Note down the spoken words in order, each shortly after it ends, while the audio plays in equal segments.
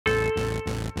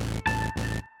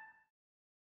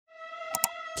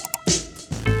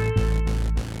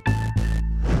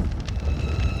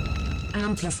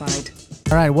Amplified.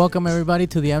 All right, welcome everybody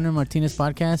to the Abner Martinez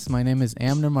podcast. My name is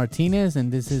Abner Martinez,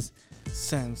 and this is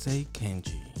Sensei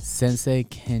Kenji. Sensei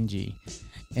Kenji.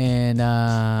 And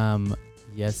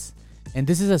yes, and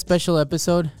this is a special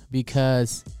episode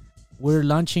because we're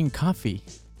launching coffee.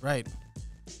 Right.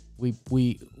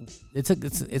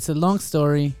 It's a long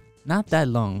story, not that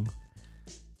long.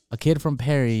 A kid from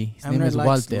Perry, his name is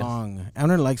Walter.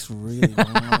 Abner likes really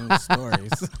long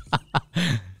stories.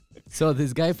 So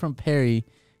this guy from Perry,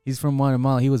 he's from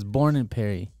Guatemala. He was born in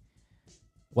Perry.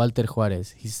 Walter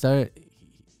Juarez. His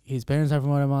parents are from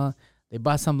Guatemala. They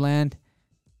bought some land,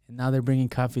 and now they're bringing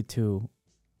coffee to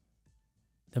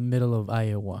the middle of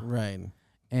Iowa. Right.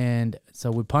 And so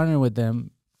we partnered with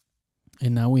them,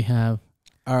 and now we have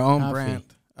our own coffee. brand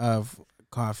of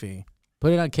coffee.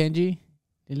 Put it on Kenji,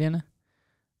 Liliana.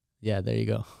 Yeah, there you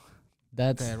go.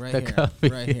 That's okay, right the here, coffee.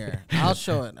 right here. I'll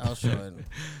show it.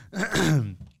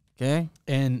 Okay.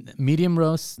 And medium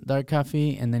roast, dark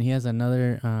coffee, and then he has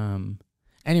another.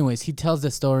 Anyways, he tells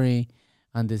the story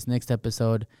on this next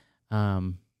episode.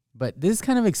 But this is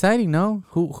kind of exciting, no?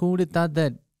 Who would have thought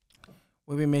that?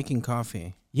 We'll be making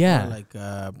coffee. Yeah. Or like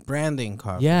branding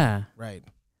coffee. Yeah. Right.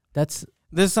 This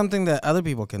is something that other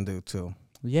people can do too.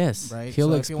 Yes. Right. He'll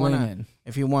so explain it.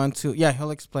 If you want to, he'll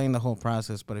explain the whole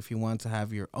process. But if you want to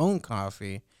have your own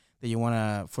coffee that you want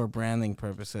to, for branding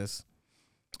purposes,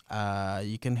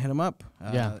 you can hit him up.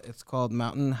 It's called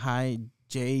Mountain High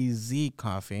JZ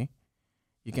Coffee.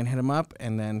 You can hit him up,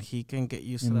 and then he can get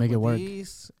you set up with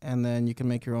these, and then you can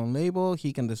make your own label.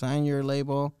 He can design your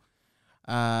label.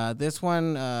 This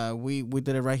one, we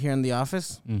did it right here in the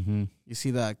office. Mm-hmm. You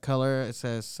see that color? It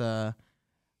says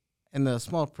in the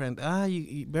small print.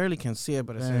 You barely can see it,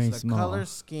 but it Very says the small. color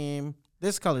scheme.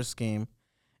 This color scheme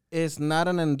is not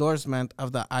an endorsement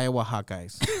of the Iowa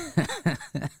Hawkeyes.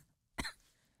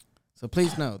 So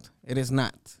please note, it is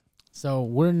not. So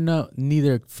we're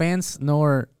neither fans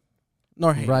nor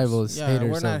haters. Rivals,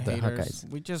 haters we're of not the haters. Hawkeyes.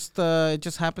 We just it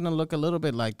just happened to look a little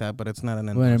bit like that, but it's not an we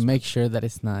want endorsement. to make sure that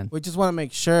it's not. We just want to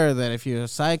make sure that if you're a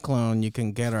Cyclone, you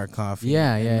can get our coffee.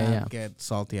 Yeah, and yeah. not get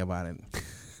salty about it.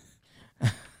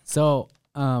 So,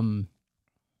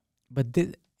 but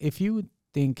if you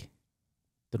think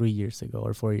 3 years ago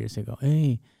or 4 years ago,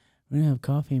 hey, we're gonna have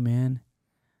coffee, man,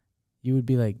 you would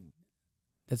be like,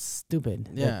 that's stupid.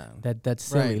 Yeah. That's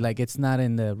silly. Right. Like, it's not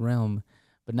in the realm.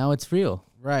 But now it's real.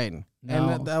 Right. Now,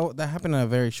 And that happened in a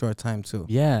very short time, too.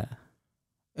 yeah.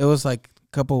 It was like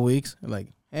a couple weeks.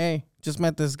 Like, hey, just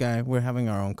met this guy. We're having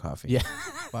our own coffee. Yeah.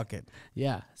 Fuck it.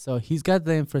 Yeah. So he's got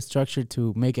the infrastructure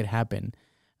to make it happen.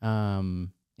 And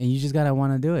you just got to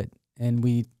want to do it. And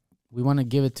we want to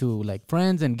give it to, like,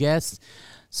 friends and guests.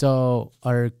 So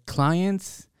our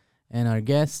clients and our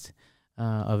guests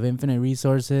of Infinite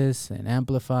Resources and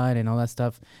Amplified and all that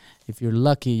stuff, if you're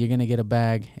lucky, you're going to get a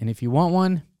bag. And if you want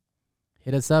one,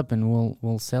 hit us up and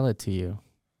we'll sell it to you.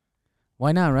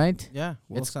 Why not, right? Yeah.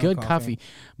 It's good coffee.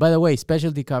 By the way,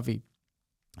 specialty coffee.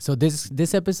 So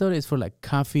this episode is for like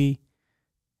coffee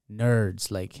nerds.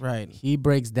 Like, right. He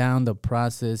breaks down the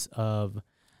process of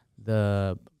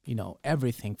the,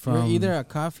 everything from. You're either a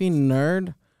coffee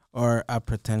nerd or a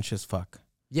pretentious fuck.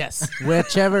 Yes,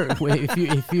 whichever.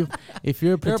 if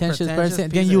you're a pretentious person,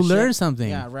 then you learn something.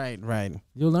 Yeah, right.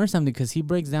 You'll learn something because he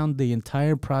breaks down the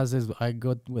entire process. I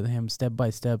go with him step by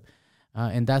step,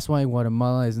 and that's why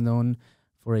Guatemala is known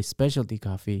for a specialty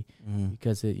coffee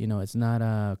because it's not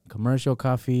a commercial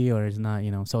coffee or it's not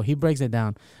So he breaks it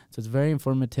down. So it's a very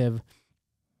informative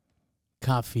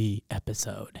coffee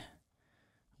episode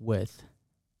with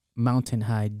Mountain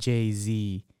High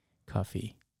JZ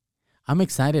Coffee. I'm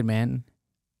excited, man.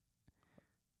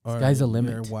 Sky's the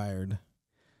limit. You're wired.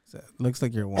 So it looks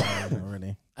like you're wired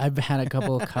already. I've had a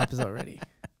couple of cups already,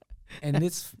 and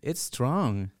it's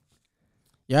strong.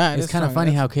 Yeah, it's kind of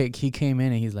funny how he came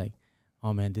in and he's like,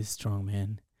 "Oh man, this is strong,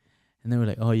 man," and then we're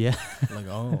like, "Oh yeah," like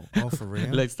oh for real.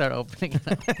 Let's start opening it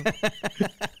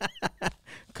up.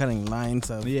 Cutting lines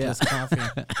of this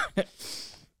coffee.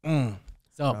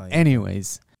 So,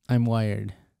 anyways, I'm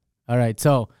wired. All right,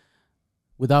 so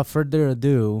without further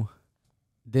ado.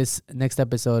 This next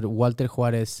episode, Walter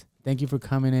Juarez, thank you for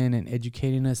coming in and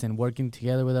educating us and working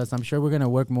together with us. I'm sure we're going to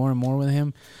work more and more with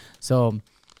him. So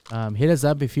hit us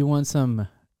up if you want some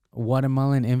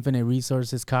Guatemalan Infinite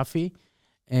Resources coffee.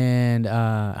 And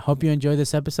I hope you enjoy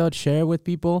this episode. Share it with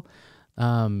people.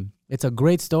 It's a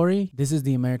great story. This is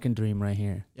the American dream right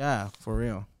here. Yeah, for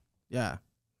real. Yeah.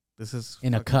 This is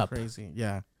in a cup. Crazy.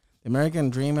 Yeah. The American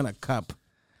dream in a cup.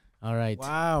 All right.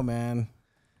 Wow, man.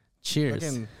 Cheers.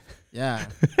 Fucking, yeah.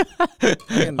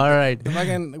 All right. The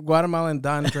fucking Guatemalan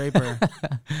Don Draper.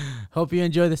 Hope you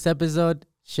enjoy this episode.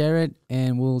 share it,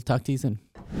 and we'll talk to you soon.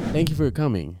 Thank you for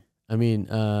coming. I mean,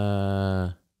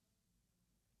 I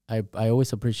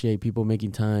always appreciate people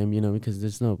making time, because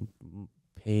there's no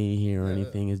pay here or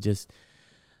anything. It's just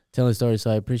telling stories.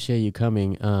 So I appreciate you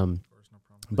coming. Of course, no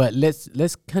problem. But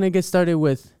let's kind of get started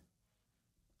with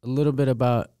a little bit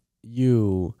about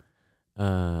you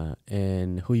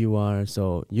and who you are.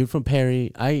 So you're from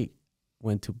Perry. I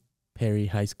went to Perry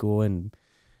High School and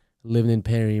lived in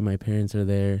Perry. My parents are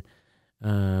there.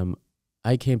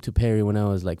 I came to Perry when I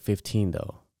was like 15,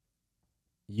 though.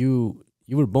 You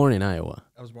were born in Iowa.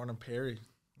 I was born in Perry.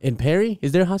 In Perry?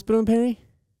 Is there a hospital in Perry?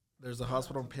 There's a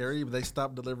hospital in Perry, but they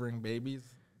stopped delivering babies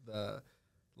the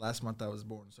last month I was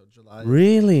born. So July.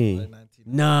 Really? July 19th.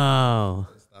 No.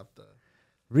 They stopped.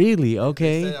 Really? They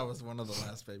Okay. say I was one of the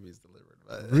last babies delivered.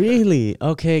 But Really?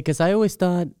 Okay, because I always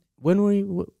thought, when were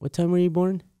you, what time were you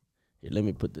born? Here, let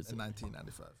me put this. in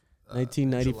 1995.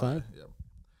 1995? In July, yep.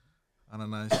 On a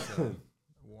nice,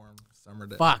 warm summer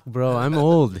day. Fuck, bro, I'm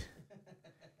old.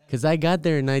 Because I got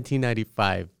there in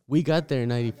 1995. We got there in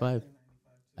 95.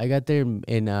 I got there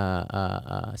in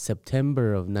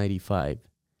September of 95.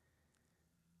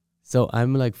 So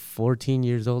I'm like 14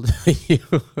 years older than you.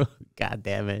 God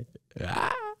damn it.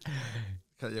 Ah.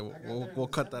 Yeah, we'll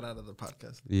cut that out of the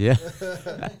podcast. Yeah.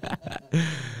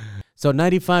 So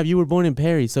 95, you were born in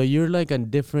Perry. So you're like a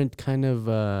different kind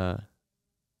of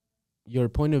your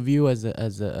point of view as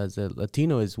a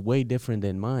Latino is way different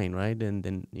than mine, right? And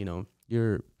then,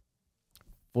 you're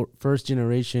first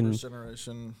generation First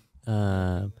generation.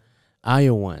 Iowan.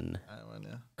 Iowan,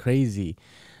 yeah. Crazy.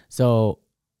 So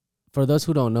for those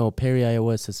who don't know, Perry,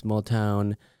 Iowa is a small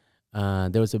town.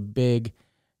 There was a big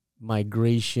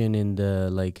migration in the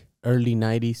like early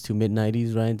 90s to mid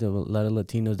 90s, right? A lot of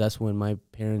Latinos. That's when my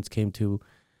parents came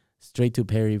straight to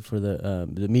Perry for the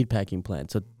meatpacking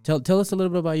plant. So tell us a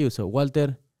little bit about you. So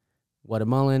Walter,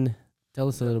 Guatemalan, tell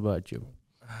us a little about you.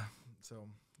 So,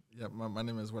 yeah, my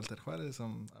name is Walter Juarez. I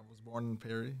was born in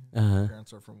Perry. Uh-huh. My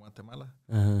parents are from Guatemala.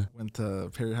 Uh-huh. Went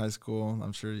to Perry High School.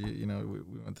 I'm sure we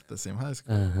went to the same high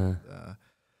school.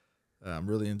 Uh-huh.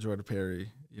 Really enjoyed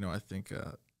Perry. I think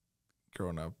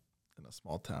growing up in a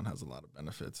small town has a lot of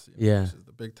benefits. Yeah. Versus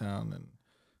the big town, and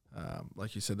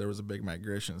like you said, there was a big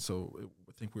migration. So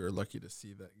I think we were lucky to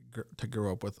see that to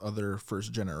grow up with other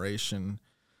first generation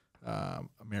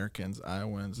Americans,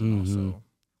 Iowans, and also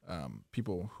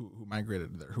people who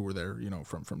migrated there, who were there,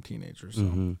 from teenagers.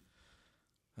 So,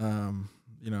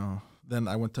 then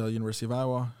I went to University of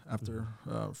Iowa after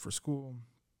for school.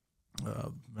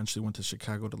 Eventually went to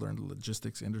Chicago to learn the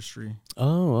logistics industry.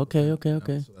 Oh, okay.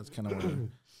 So that's kind of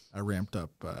when I ramped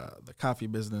up the coffee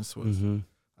business.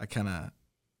 I kind of,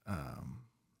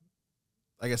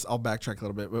 I guess I'll backtrack a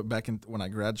little bit. But back when I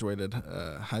graduated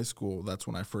high school, that's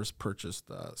when I first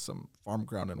purchased some farm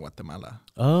ground in Guatemala.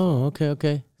 Oh,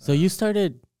 okay. So you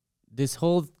started this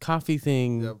whole coffee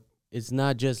thing. Yep. It's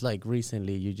not just like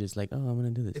recently. You just like, oh, I'm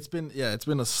gonna do this. It's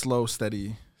been a slow,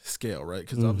 steady scale, right?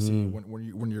 Because obviously,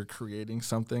 when you're creating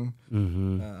something,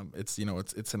 it's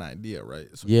an idea, right?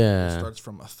 So Yeah. it starts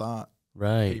from a thought,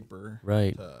 Right. paper,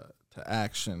 Right. to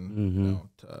action,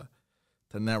 to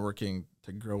networking,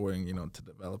 to growing, to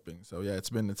developing. So yeah, it's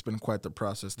been quite the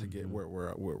process to get where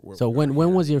we're. So when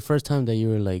was your first time that you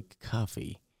were like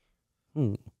coffee?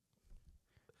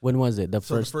 When was it? The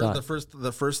first thought?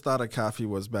 The first thought of coffee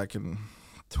was back in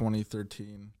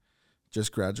 2013.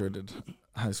 Just graduated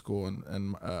high school,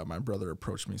 and my brother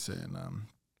approached me saying,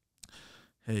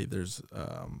 "Hey, there's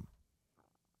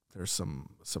some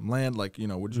land, like,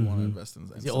 would you want to invest in?"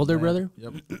 Is the older brother?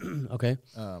 Yep. Okay.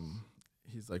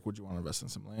 He's like, "Would you want to invest in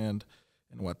some land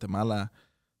in Guatemala?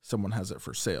 Someone has it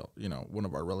for sale." One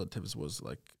of our relatives was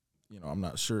like, I'm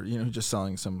not sure, just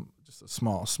selling just a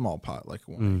small pot, like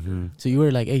 1 acre. So you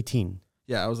were like 18.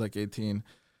 Yeah, I was like 18,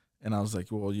 and I was like,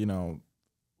 well,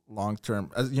 long term,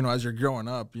 as you're growing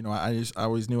up, I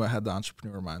always knew I had the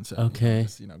entrepreneur mindset. Okay.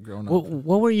 Growing up.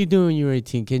 What were you doing when you were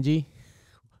 18, Kenji?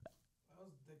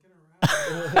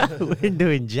 We're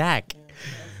doing jack.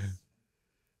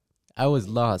 I was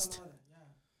lost.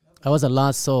 I was a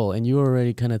lost soul, and you were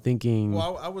already kind of thinking.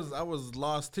 Well, I was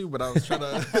lost too, but I was trying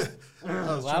to.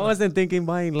 I wasn't thinking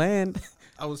buying land.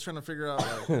 I was trying to figure out,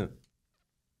 like,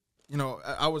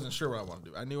 I wasn't sure what I wanted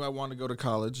to do. I knew I wanted to go to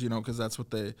college, because that's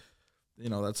what they,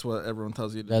 that's what everyone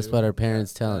tells you to do. That's what our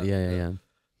parents tell. Yeah.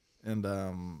 And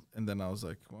then I was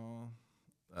like, well,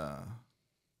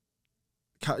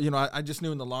 I just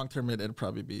knew in the long term it'd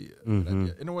probably be a good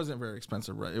idea. And it wasn't very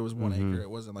expensive, right? It was 1 acre.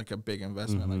 It wasn't like a big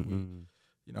investment.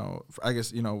 I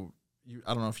guess, I don't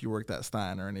know if you worked at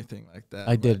Stein or anything like that.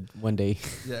 I did one day.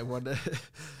 Yeah, one day.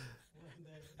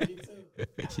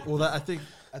 Well, I think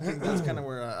that's kind of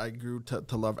where I grew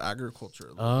to love agriculture.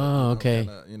 A little bit, Oh, okay.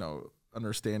 Kinda,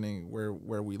 understanding where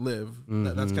we live.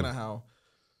 Mm-hmm. That's kind of how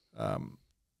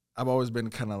I've always been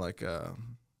kind of like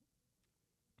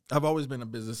I've always been a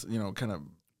business, kind of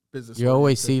business. You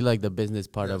always oriented. see like the business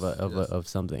part Yes, of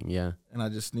something, yeah. And I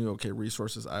just knew, okay,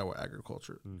 resources, Iowa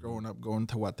agriculture. Mm-hmm. Growing up, going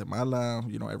to Guatemala,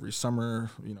 every summer,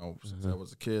 since I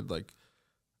was a kid, like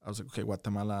I was like, okay,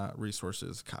 Guatemala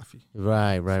resources, coffee.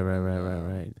 Right.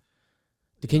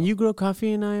 Can know. you grow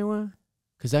coffee in Iowa?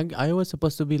 Because Iowa's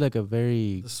supposed to be like a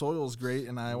very The soil is great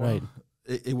in Iowa. Right.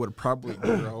 It would probably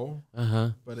grow,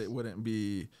 but but it wouldn't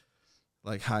be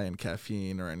like high in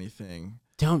caffeine or anything.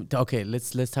 okay,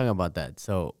 let's talk about that.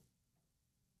 So,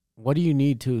 what do you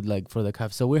need to like for the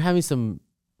coffee? So we're having some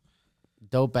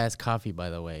dope ass coffee,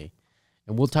 by the way,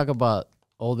 and we'll talk about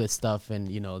all this stuff and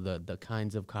the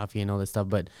kinds of coffee and all this stuff.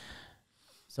 But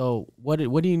so what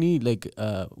do you need? Like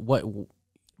what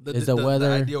is the weather?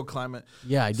 The ideal climate.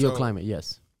 Yeah, ideal So, climate.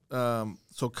 Yes.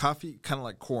 So coffee, kind of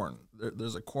like corn.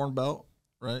 There's a corn belt,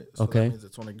 right? So Okay. that means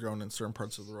it's only grown in certain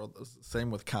parts of the world. It's the same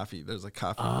with coffee. There's a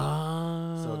coffee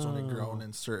belt. So it's only grown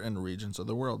in certain regions of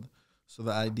the world. So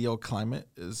the ideal climate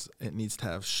is it needs to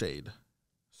have shade.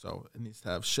 So it needs to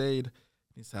have shade.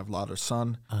 It needs to have a lot of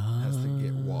sun. It has to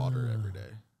get water every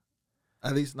day.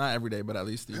 At least not every day, but at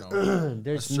least There's certain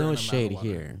no amount of shade water.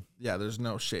 here. Yeah, there's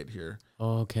no shade here.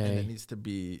 Okay. And it needs to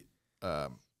be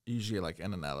usually like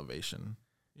in an elevation.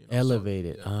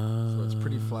 Elevated. So it's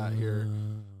pretty flat here.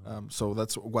 So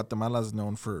that's Guatemala is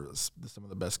known for some of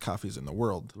the best coffees in the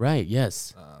world. Right.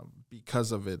 Yes.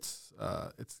 Because of it's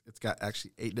got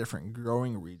actually 8 different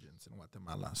growing regions in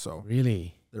Guatemala. So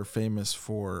Really. they're famous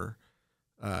for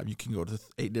you can go to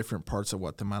 8 different parts of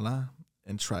Guatemala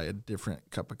and try a different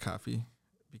cup of coffee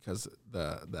because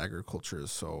the agriculture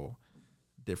is so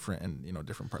different in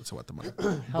different parts of Guatemala.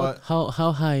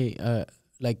 How high?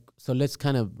 Like, so let's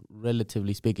kind of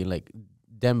relatively speaking, like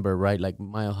Denver, right? Like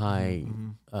Mile High,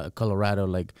 Colorado.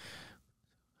 Like,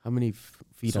 how many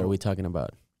feet are we talking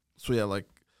about? So yeah, like,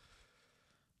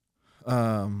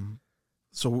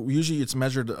 so usually it's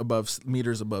measured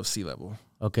meters above sea level.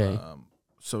 Okay.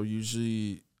 So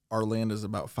usually our land is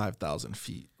about 5,000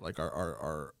 feet. Like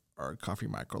our coffee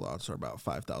microlots are about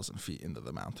 5,000 feet into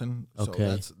the mountain.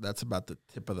 Okay. So that's about the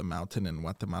tip of the mountain in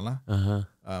Guatemala.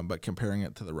 But comparing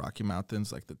it to the Rocky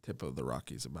Mountains, like the tip of the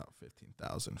Rockies about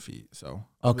 15,000 feet. So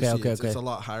Okay. it's a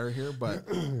lot higher here, but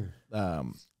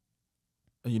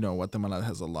Guatemala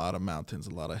has a lot of mountains,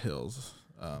 a lot of hills.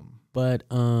 But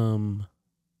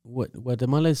what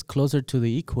Guatemala is closer to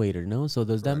the equator, no? So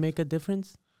does that Correct. make a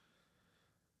difference?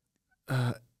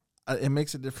 It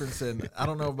makes a difference in, I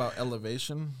don't know about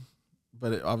elevation,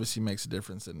 but it obviously makes a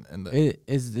difference in the.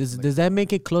 Does that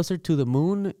make it closer to the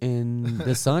moon and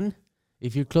the sun?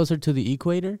 If you're closer to the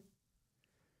equator?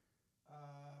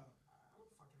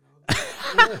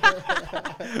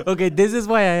 Okay, this is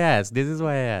why I ask. This is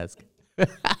why I ask.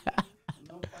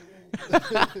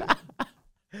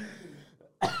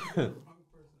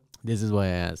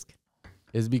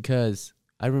 It's because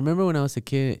I remember when I was a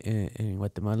kid in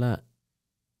Guatemala,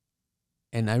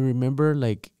 and I remember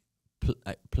like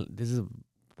this is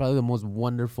probably the most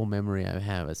wonderful memory I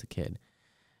have as a kid.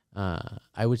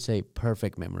 I would say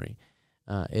perfect memory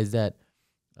is that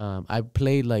I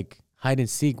played like hide and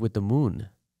seek with the moon.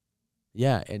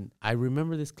 Yeah, and I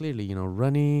remember this clearly.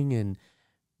 Running and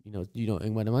in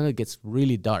Guatemala it gets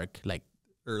really dark, like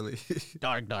Early.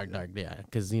 dark. Yeah,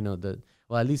 because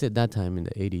at least at that time in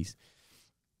the 80s,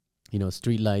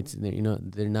 street lights.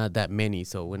 They're not that many.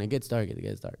 So when it gets dark, it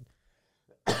gets dark.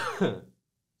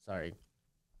 Sorry.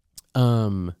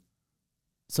 So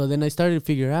then I started to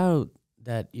figure out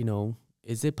that,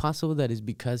 is it possible that it's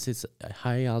because it's a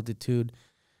high altitude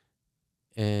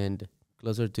and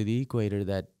closer to the equator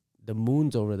that the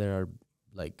moons over there are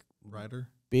like Brighter.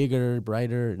 bigger,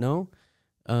 brighter? No?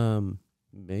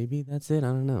 Maybe that's it. I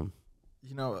don't know.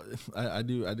 I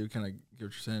do kind of get what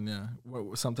you're saying. Yeah.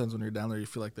 Sometimes when you're down there, you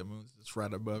feel like the moon's just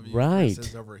right above you. Right.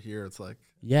 Versus over here, it's like.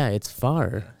 Yeah, it's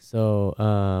far. Yeah.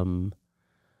 So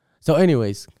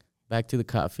anyways, back to the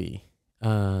coffee.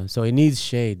 So it needs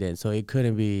shade then. So it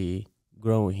couldn't be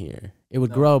growing here. It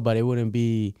would grow, but it wouldn't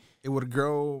be. It would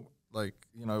grow like,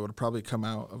 it would probably come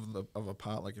out of a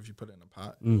pot. Like if you put it in a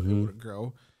pot, it would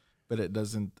grow, but it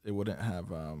wouldn't have,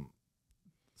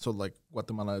 so like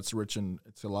Guatemala, it's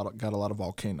got a lot of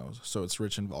volcanoes. So it's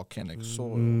rich in volcanic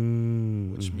soil,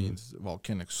 which means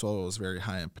volcanic soil is very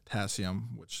high in potassium,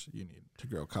 which you need to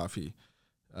grow coffee.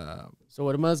 So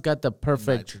Guatemala's got the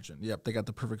perfect nitrogen. Yep, they got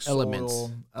the perfect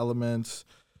soil elements.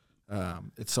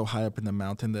 It's so high up in the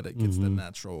mountain that it gets the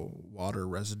natural water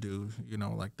residue,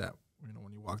 like that.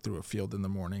 walk through a field in the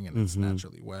morning and it's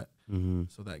naturally wet. Mm-hmm.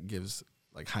 So that gives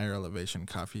like higher elevation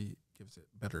coffee gives it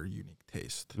better unique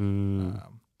taste.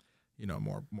 You know,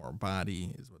 more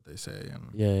body is what they say. And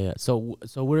Yeah. So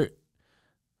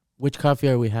which coffee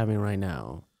are we having right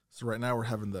now? so right now we're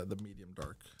having the medium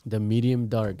dark. The medium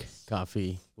dark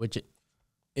coffee, which it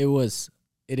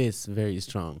is very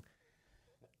strong.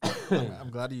 I'm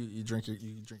glad you drink your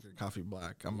coffee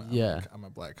black. I'm a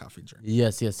black coffee drinker.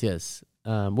 Yes.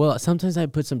 Well, sometimes I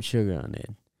put some sugar on it,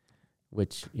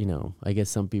 which, you know, I guess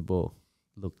some people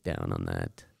look down on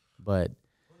that. But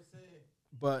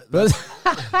but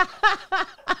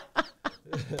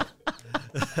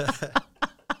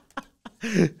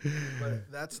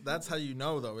that's how you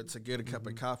know though it's a good cup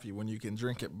of coffee when you can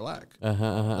drink it black. That's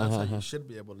how you should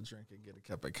be able to drink and get a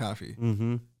cup of coffee.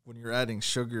 Mm-hmm. When you're adding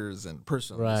sugars and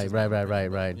personal, Right.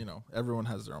 You know, everyone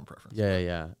has their own preference.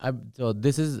 Yeah.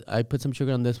 I put some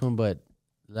sugar on this one, but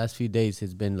last few days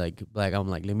it's been like black. I'm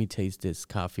like, let me taste this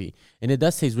coffee, and it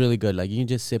does taste really good. Like you can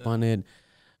just sip on it.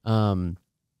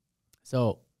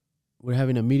 So we're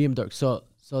having a medium dark. So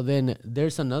then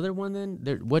there's another one.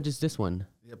 Then what is this one?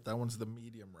 Yep, that one's the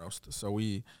medium roast. So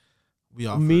we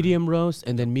offer Medium roast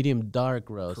and then medium dark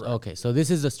roast. Correct. Okay, so this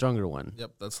is the stronger one.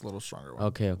 Yep, that's a little stronger one.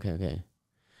 Okay.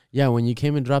 Yeah, when you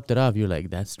came and dropped it off, you're like,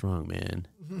 that's strong, man.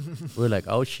 We're like,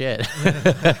 oh shit.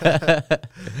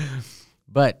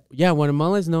 But yeah,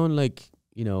 Guatemala is known like,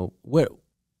 you know,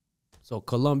 so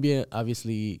Colombia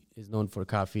obviously is known for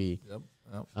coffee. Yep.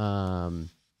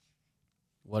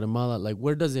 Guatemala, like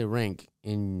where does it rank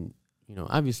in, you know,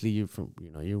 obviously you're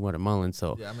Guatemalan,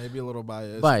 so Yeah, maybe a little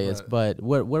biased. but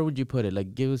where would you put it?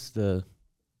 Like give us the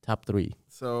top 3.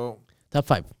 So Top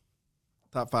 5.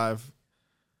 top 5.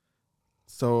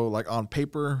 So like on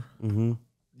paper, Mm-hmm.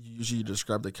 usually you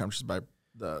describe the countries by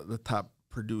the top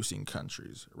producing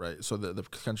countries, right? So the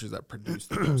countries that produce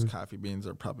the most coffee beans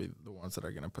are probably the ones that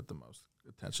are going to put the most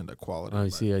attention to quality. I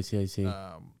see.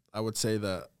 I would say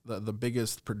that the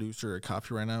biggest producer of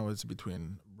coffee right now is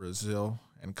between Brazil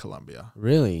and Colombia.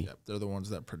 Really? Yep, they're the ones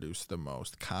that produce the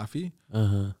most coffee.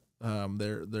 They're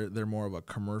more of a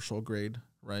commercial grade,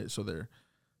 right? So they're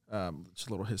just a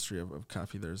little history of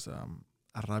coffee. There's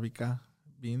Arabica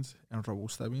beans and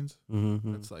Robusta beans.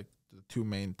 Mm-hmm. That's like the two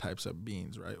main types of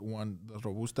beans, right? One, the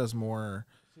Robusta is more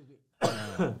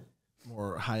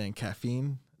high in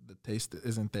caffeine. The taste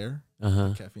isn't there.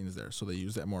 The caffeine is there, so they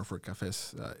use that more for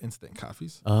cafes, instant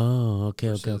coffees. Oh, okay.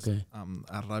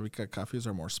 Arabica coffees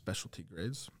are more specialty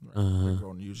grades. Right? They're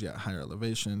grown usually at higher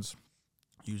elevations,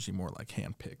 usually more like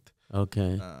hand picked.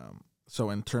 Okay. So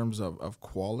in terms of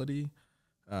quality,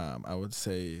 I would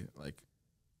say like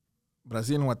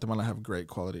Brazil and Guatemala have great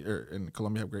quality, and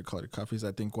Colombia have great quality coffees.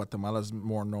 I think Guatemala is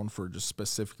more known for just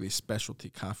specifically specialty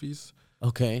coffees.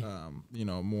 Okay. You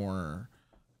know, more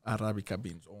Arabica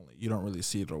beans only. You don't really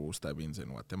see Robusta beans in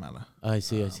Guatemala. I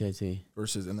see.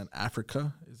 Versus, and then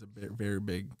Africa is a very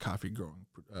big coffee growing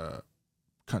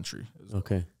country.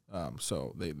 Okay.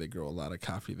 So they grow a lot of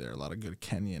coffee there, a lot of good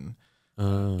Kenyan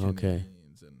okay.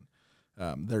 beans,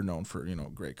 and they're known for, you know,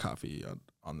 great coffee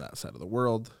on that side of the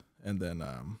world. And then,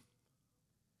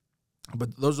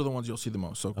 but those are the ones you'll see the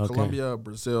most. So Okay. Colombia,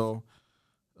 Brazil,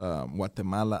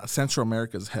 Guatemala, Central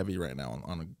America is heavy right now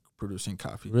on producing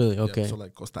coffee. Really? Yeah, Okay. so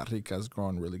like Costa Rica is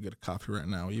growing really good coffee right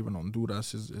now. Even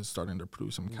Honduras is starting to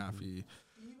produce some coffee.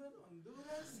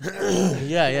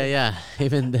 Yeah.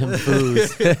 Even them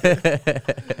fools.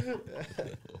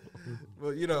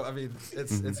 Well, you know, I mean,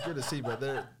 it's good to see, but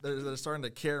they're starting to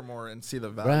care more and see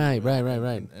the value.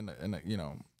 Right. And you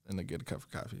know, in a good cup of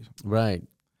coffee. Right.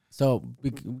 So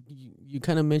you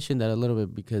kind of mentioned that a little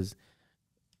bit because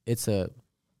it's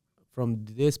from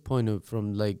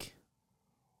like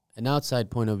an outside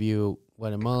point of view,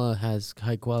 Guatemala has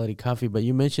high quality coffee, but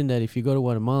you mentioned that if you go to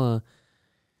Guatemala,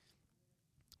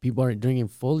 people aren't drinking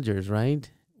Folgers, right?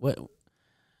 What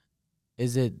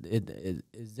is it?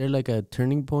 Is there like a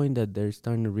turning point that they're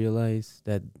starting to realize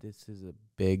that this is a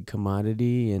big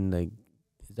commodity, and like,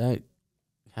 is that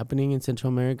happening in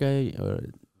Central America or?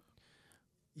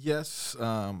 Yes,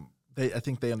 I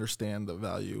think they understand the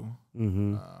value,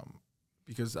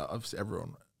 because obviously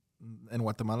everyone in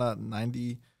Guatemala,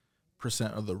 90%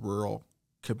 of the rural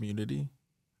community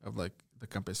of like the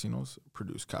campesinos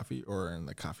produce coffee or are in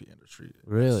the coffee industry.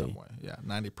 Really? In some way. Yeah,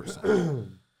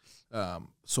 90%.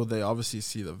 So they obviously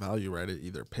see the value, right? It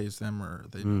either pays them or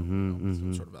they know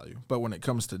some sort of value. But when it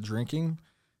comes to drinking,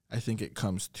 I think it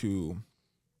comes to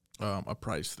a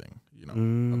price thing. You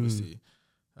know, obviously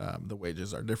the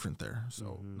wages are different there.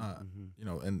 So you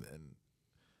know, and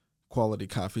quality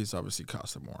coffees obviously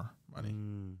cost them more money.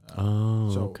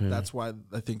 So okay. that's why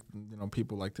I think, you know,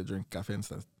 people like to drink café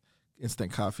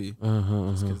instant coffee,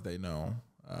 Uh-huh, just because they know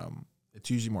it's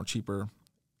usually more cheaper.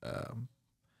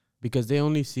 Because they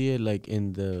only see it like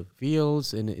in the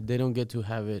fields, and they don't get to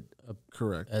have it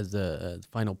Correct. as a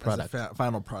final product. As a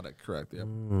final product, correct. Yep.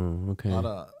 Okay.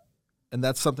 And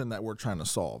that's something that we're trying to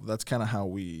solve. That's kind of how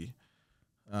we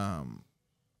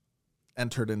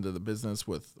entered into the business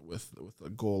with a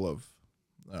goal of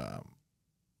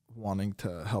wanting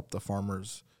to help the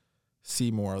farmers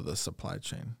see more of the supply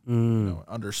chain,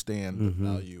 understand the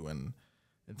value, and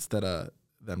instead of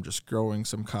them just growing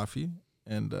some coffee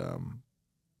and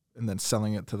then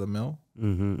selling it to the mill,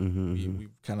 we've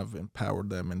kind of empowered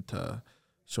them into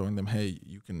showing them, hey,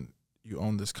 you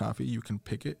own this coffee, you can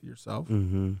pick it yourself.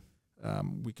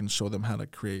 We can show them how to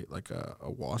create like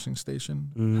a washing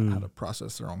station, how to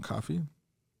process their own coffee.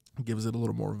 It gives it a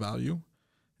little more value,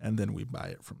 and then we buy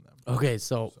it from them. Okay,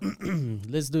 so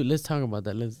let's talk about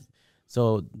that.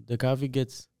 So the coffee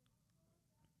gets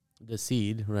the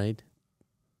seed, right?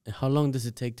 How long does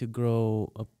it take to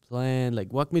grow a plant?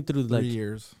 Like, walk me through 3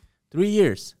 years. 3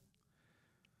 years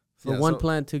for Yeah, one so-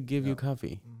 plant to give you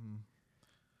coffee.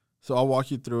 So I'll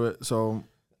walk you through it. So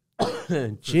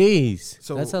Jeez,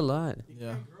 So- that's a lot.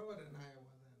 yeah,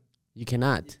 You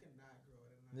cannot.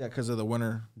 yeah, because of the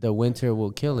winter. The winter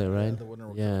will kill it, right? The winter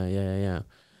will Yeah.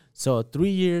 So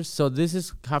 3 years. So this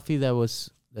is coffee that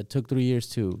took 3 years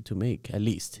to make at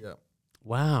least. Yeah.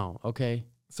 Wow. Okay.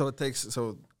 So it takes.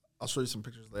 So I'll show you some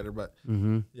pictures later, but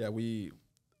yeah,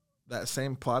 that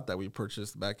same plot that we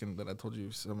purchased that I told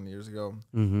you so many years ago.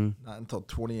 Not until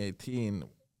 2018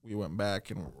 we went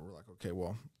back and we're like, okay,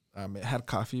 well, it had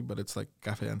coffee, but it's like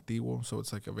café antiguo, so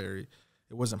it's like it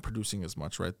wasn't producing as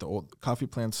much, right? The old coffee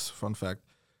plants, fun fact,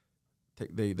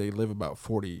 they live about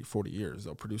 40 years.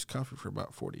 They'll produce coffee for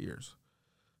about 40 years.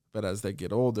 But as they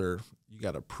get older, you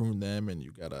got to prune them and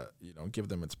you got to, give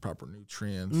them its proper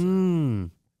nutrients.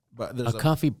 But there's A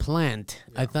coffee plant.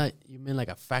 I thought you meant like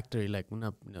a factory, like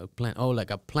not plant. Oh, like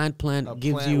a plant a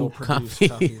gives plant you will produce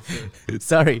coffee. too.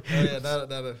 Sorry, Oh, yeah, not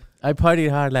a, I partied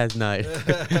hard last night.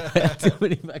 Too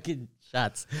many fucking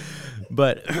shots.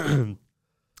 But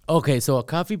okay, so a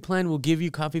coffee plant will give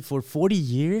you coffee for 40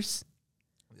 years?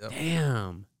 Yep.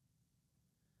 Damn.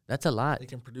 That's a lot. It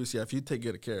can produce, if you take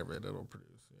good care of it, it'll produce.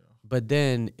 But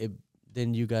then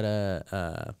you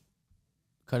gotta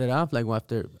cut it off like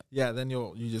after. Yeah, then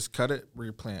you just cut it,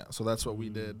 replant. So that's what we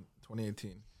did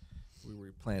 2018. We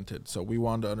replanted. So we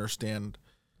wanted to understand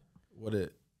what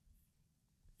it's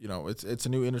a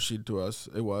new industry to us.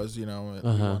 It was, we wanted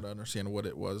to understand what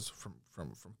it was from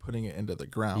putting it into the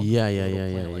ground. Yeah,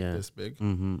 Like yeah. this big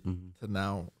to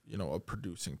now, a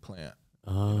producing plant.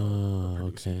 Oh, a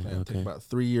producing plant. It okay. took about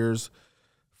 3 years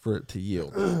for it to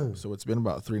yield. So it's been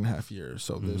about 3.5 years.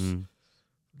 So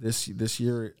this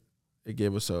year it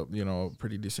gave us a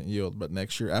pretty decent yield. But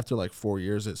next year, after like 4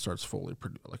 years, it starts fully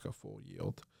like a full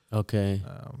yield. Okay.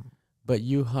 But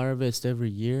you harvest every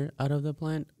year out of the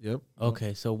plant? Yep.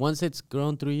 Okay, so once it's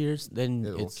grown 3 years, then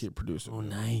It will keep producing. Oh,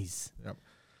 nice. Yep.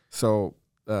 So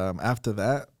after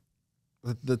that,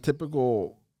 the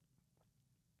typical,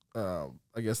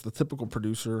 I guess the typical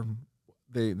producer,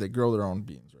 they grow their own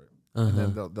beans, right? And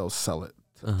then they'll sell it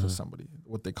to somebody,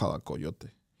 what they call a coyote.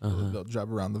 They'll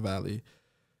drive around the valley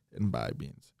and buy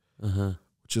beans,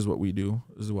 which is what we do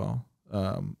as well.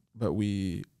 But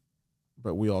we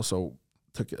also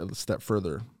took it a step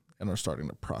further and are starting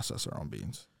to process our own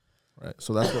beans, right?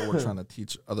 So that's what we're trying to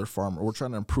teach other farmers. We're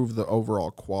trying to improve the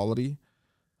overall quality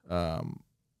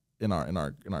in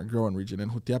our growing region in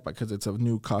Jutiapa, because it's a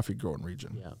new coffee growing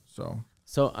region. Yeah.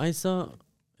 So I saw,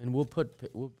 and we'll put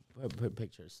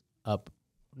pictures up.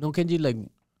 No, can you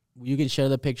you can share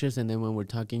the pictures, and then when we're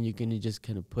talking, you just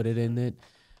kind of put it in it.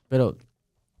 But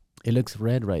it looks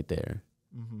red right there.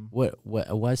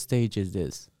 What stage is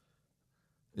this?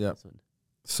 Yeah.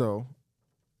 So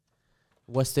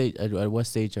what stage? At what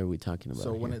stage are we talking about?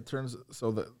 So when it turns,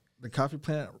 so the coffee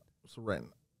plant,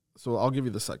 so I'll give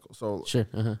you the cycle. So sure.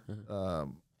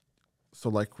 So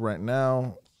like right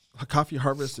now, a coffee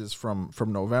harvest is from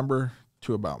November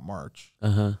to about March.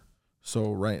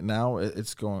 So right now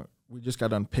it's going. We just got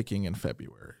done picking in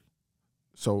February.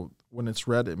 So when it's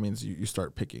red, it means you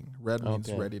start picking. Red means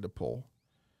ready to pull.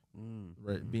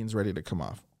 Right, beans ready to come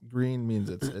off. Green means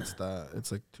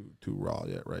it's like too raw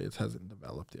yet, right? It hasn't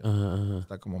developed yet.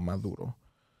 Está como maduro.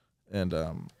 And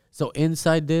so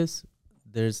inside this,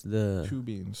 there's the 2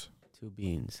 beans. 2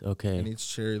 beans. Okay. In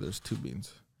each cherry, there's 2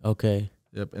 beans. Okay.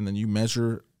 Yep. And then you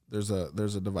measure. There's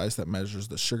a device that measures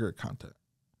the sugar content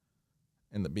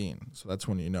in the bean. So that's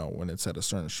when when it's at a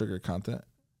certain sugar content,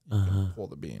 you can pull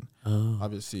the bean.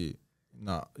 Obviously,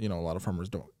 not a lot of farmers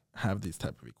don't have these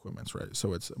type of equipments, right?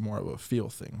 So it's more of a feel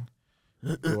thing.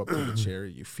 You go up to the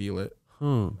cherry, you feel it,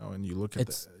 Hmm. and you look at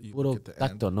It's you puro look at the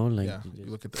end. tacto, no? Like Yeah, you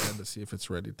look at the end to see if it's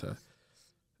ready to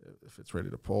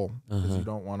pull, because Uh-huh. you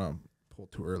don't want to pull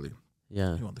too early.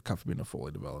 Yeah. You want the coffee bean to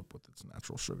fully develop with its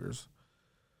natural sugars.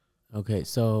 Okay,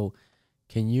 so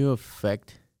can you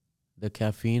affect the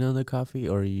caffeine on the coffee,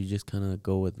 or you just kind of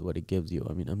go with what it gives you?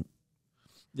 I mean,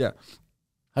 Yeah,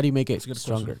 how do you make it that's a good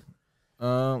stronger?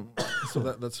 So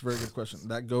that's a very good question.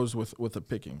 That goes with the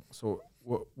picking. So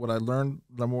what I learned,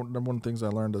 number one things I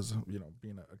learned as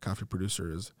being a coffee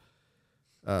producer is,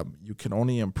 you can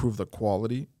only improve the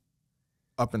quality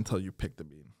up until you pick the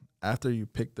bean. After you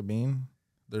pick the bean,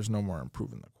 there's no more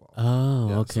improving the quality. Oh,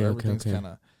 Yeah, okay, so okay, everything's okay. kind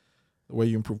of, the way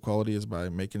you improve quality is by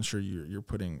making sure you're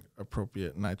putting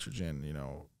appropriate nitrogen,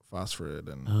 phosphorus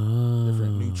and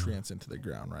different nutrients into the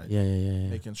ground, right? Yeah, yeah, yeah.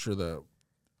 Making sure that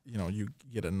you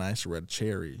get a nice red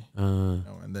cherry, Uh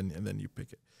and then you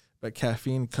pick it. But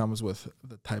caffeine comes with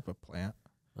the type of plant,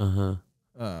 huh.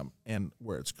 and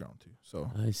where it's grown to.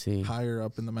 So I see. higher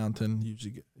up in the mountain, you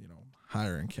usually get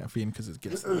higher in caffeine because it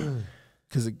gets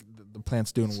because the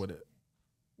plant's doing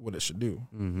what it should do.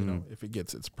 Mm-hmm. If it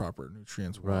gets its proper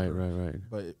nutrients, Right, water. right, right.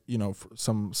 But for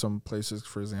some places,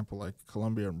 for example, like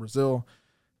Colombia and Brazil,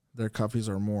 their coffees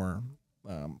are more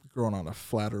grown on a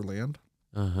flatter land,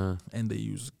 Uh huh. and they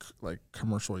use like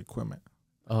commercial equipment.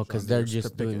 Oh, because John they're Deere's to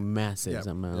just pick doing it. massive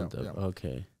Yeah, amount yeah, of. yeah.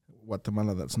 Okay.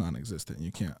 Guatemala, that's non-existent.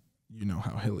 You can't. You know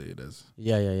how hilly it is.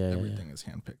 Yeah, yeah, yeah. Everything is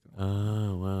handpicked.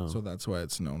 Oh, wow. So that's why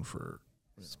it's known for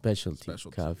Specialty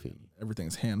coffee.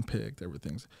 Everything's handpicked.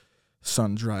 Everything's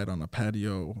sun dried on a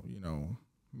patio.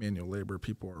 Manual labor.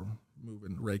 People are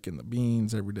raking the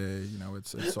beans every day.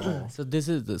 It's all.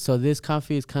 So this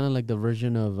coffee is kind of like the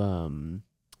version of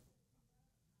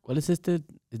what is this?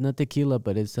 It's not tequila,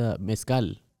 but it's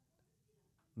mezcal.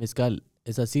 Mezcal.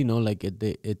 It's así, no? Like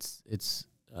it's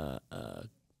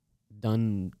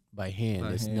done by hand.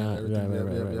 by It's hand, not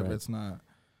everything. right. It's not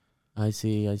I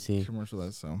see.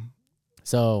 commercialized.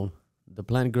 So the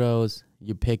plant grows,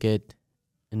 you pick it,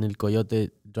 and El Coyote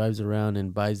drives around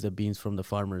and buys the beans from the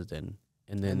farmers then.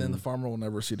 And then The farmer will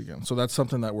never see it again. So that's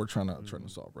something that we're trying to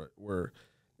solve, right? Where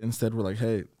instead we're like,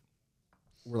 hey,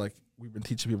 we've been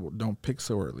teaching people don't pick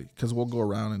so early, because we'll go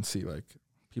around and see like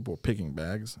people picking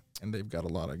bags and they've got a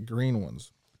lot of green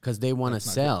ones. because they want to That's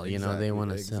not sell, good. they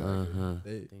want to sell.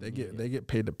 Exactly. They get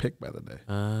paid to pick by the day.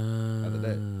 the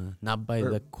day. Not by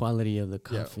Or- the quality of the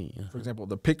Yeah. coffee. For example,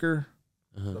 the picker,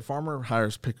 Uh-huh. the farmer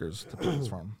hires pickers to pick his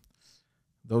farm.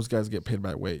 Those guys get paid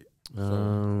by weight.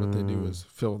 So what they do is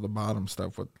fill the bottom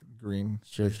stuff with green.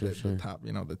 Sure, the, sure. The top,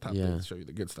 the top Yeah. they show you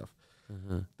the good stuff.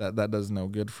 Uh-huh. That does no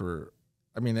good for,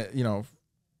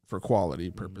 for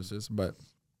quality purposes. But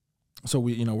so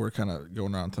we're kind of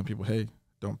going around telling people, hey,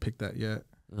 don't pick that yet.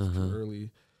 It's Uh-huh. too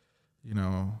early.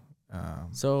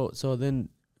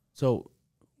 So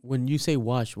when you say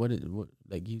wash, what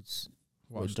like you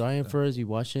Wash dry it it, first, you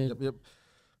wash it? Yep.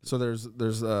 So there's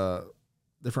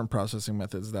different processing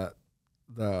methods that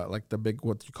the big,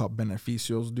 what you call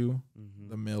beneficios do,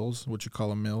 the mills, what you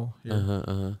call a mill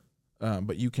here.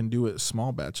 But you can do it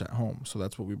small batch at home. So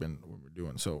that's what we're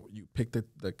doing. So you pick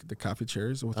the coffee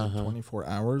cherries within 24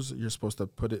 hours. You're supposed to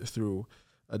put it through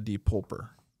a depulper.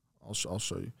 I'll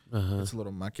show you. It's a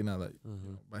little machina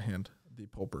that by hand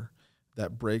depulper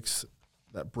that breaks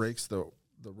the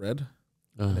red,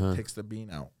 and it takes the bean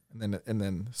out, and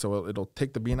then so it'll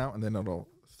take the bean out, and then it'll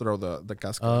throw the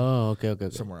casca Okay.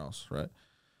 somewhere else, right?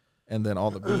 And then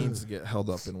all the beans get held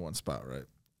up in one spot, right?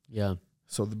 Yeah.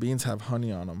 So the beans have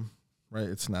honey on them, right?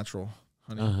 It's natural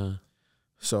honey.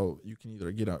 So you can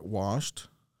either get it washed,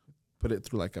 put it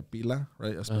through like a pila,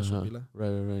 right? A special pila. Right.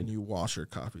 And you wash your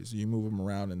coffees. You move them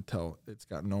around until it's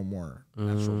got no more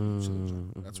natural usage.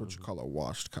 That's what you call a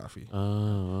washed coffee.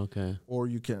 Oh, okay. Or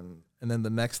you can, and then the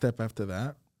next step after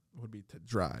that would be to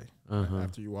dry. Right?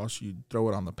 After you wash, you throw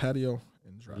it on the patio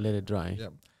and dry. Let it dry.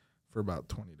 Yep. For about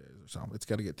 20 days or something. It's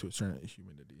got to get to a certain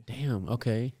humidity. Damn.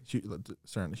 Okay.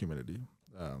 Certain humidity.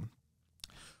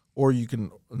 Or you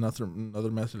can, another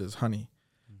method is honey.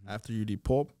 After you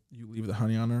depulp, you leave the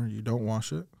honey on there. You don't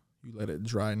wash it. You let it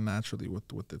dry naturally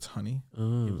with its honey.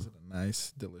 Gives it a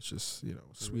nice, delicious,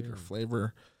 sweeter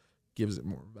flavor. Gives it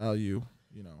more value.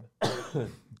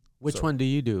 Which one do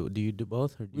you do? Do you do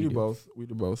both? Or We do both. We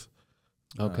do both.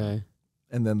 Okay.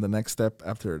 And then the next step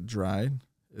after it dried,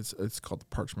 it's called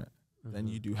parchment. Then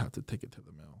you do have to take it to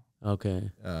the mill.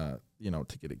 Okay.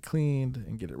 To get it cleaned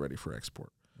and get it ready for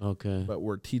export. Okay. But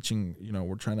we're teaching,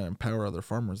 we're trying to empower other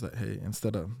farmers that, hey,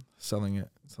 instead of selling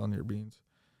your beans,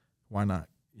 why not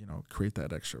create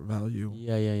that extra value.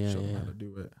 Yeah, yeah, yeah, Show them yeah. how to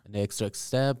do it. An extra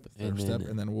step, And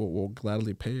then we'll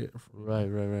gladly pay it.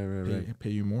 Right. Pay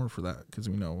you more for that because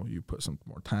we know you put some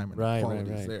more time and the Right,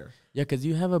 quality is right. there. Yeah, because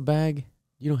you have a bag.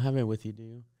 You don't have it with you, do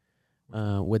you?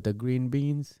 With the green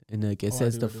beans, and like it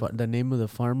says I do. the name of the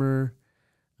farmer.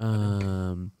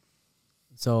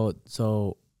 So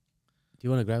do you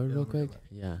want to grab it real let me quick? grab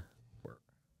Yeah. Work.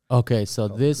 Okay, so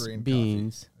Called this green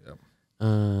beans, Yep.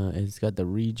 it's got the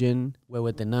region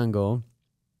Huehuetenango,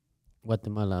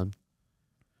 Guatemala.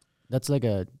 That's like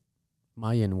a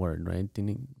Mayan word, right?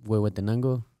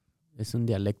 Huehuetenango es un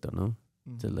dialecto, no?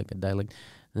 It's like a dialect.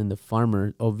 And the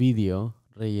farmer, Ovidio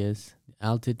Reyes,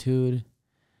 altitude,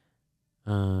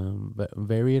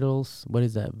 varietals. What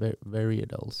is that?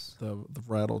 Varietals. The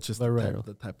varietal, just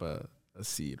the type of a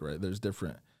seed, right? There's just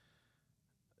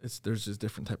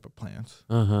different type of plants.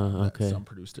 Okay. Some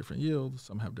produce different yields.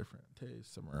 Some have different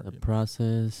tastes. Some are The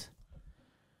process.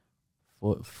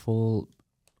 Full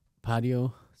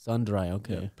patio, sun dry.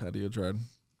 Okay. Yeah, patio dried.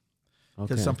 Okay.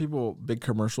 Because some people, big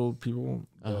commercial people,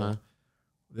 Uh-huh.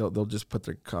 they'll just put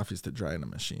their coffees to dry in a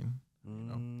machine.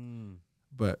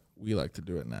 But we like to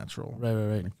do it natural.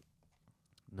 Right.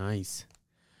 Nice.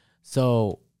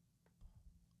 So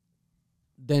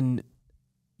then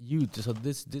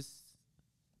this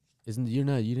isn't you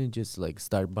didn't just like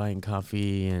start buying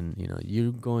coffee and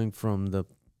you're going from the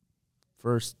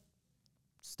first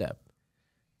step.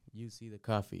 You see the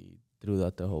coffee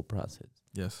throughout the whole process.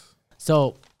 Yes.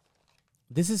 So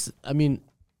I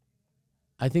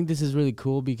think this is really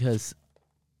cool because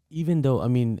even though,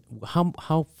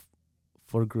 how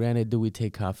for granted do we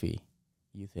take coffee,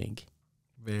 you think?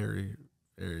 Very,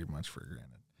 very much for granted.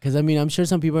 Because, I'm sure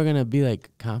some people are going to be like,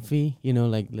 coffee?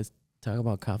 Like, let's talk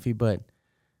about coffee. But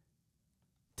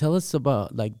tell us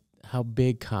about, like, how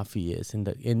big coffee is in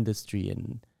the industry.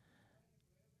 And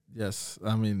yes.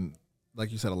 Like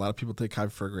you said, a lot of people take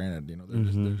coffee for granted.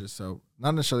 They're just so,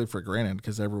 not necessarily for granted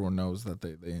because everyone knows that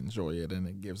they enjoy it and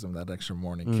it gives them that extra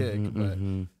morning kick. But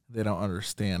they don't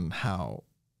understand how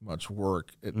much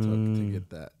work it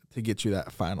took to get you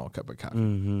that final cup of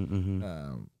coffee.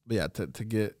 But yeah, to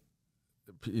get,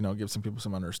 give some people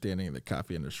some understanding of the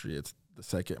coffee industry. It's the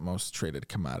second most traded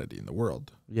commodity in the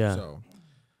world. Yeah. So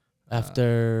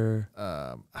after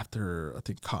I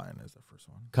think cotton is the first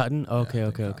one. Cotton? Okay.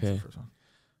 The first one.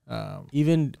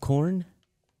 Even corn?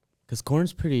 Because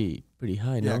corn's pretty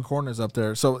high, no? Yeah, corn is up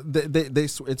there. So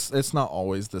it's not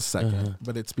always the second,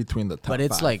 but it's between the top. But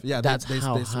it's 5. like that's they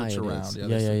how switch high it around. is.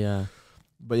 Yeah.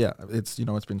 But yeah, it's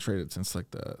it's been traded since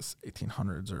like the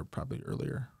 1800s or probably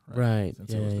earlier. Right.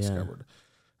 Since it was discovered.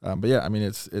 But yeah,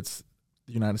 it's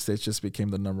the United States just became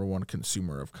the number one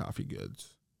consumer of coffee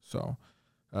goods. So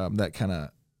that kind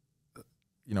of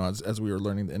as we were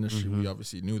learning the industry, we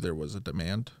obviously knew there was a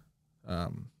demand.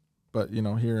 But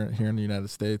here in the United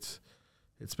States,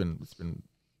 it's been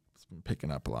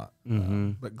picking up a lot.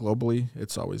 But globally,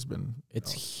 it's always been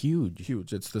huge.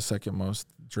 Huge. It's the second most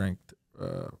drank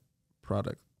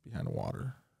product behind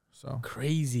water. So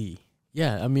crazy.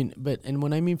 Yeah, but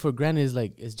when I mean for granted is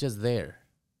like it's just there.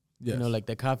 Yes. Like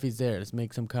the coffee's there. Let's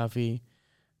make some coffee,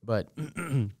 but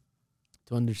to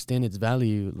understand its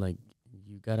value, like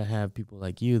you gotta have people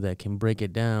like you that can break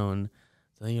it down.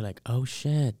 So then you're like, oh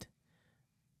shit,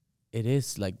 it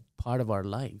is like part of our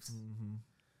lives.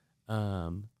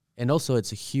 And also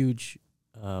it's a huge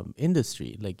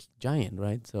industry, like giant,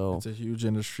 right? So it's a huge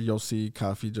industry. You'll see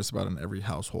coffee just about in every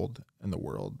household in the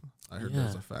world. I heard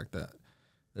there's a fact that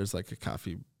there's like a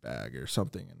coffee bag or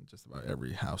something in just about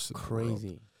every house in the world.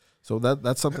 Crazy. So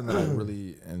that's something that I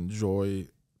really enjoy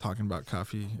talking about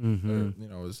coffee.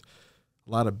 Is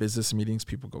a lot of business meetings,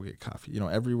 people go get coffee.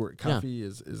 Everywhere coffee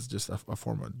is just a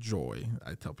form of joy.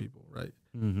 I tell people, right?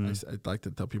 I'd like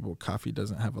to tell people coffee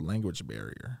doesn't have a language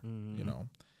barrier.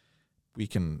 We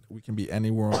can be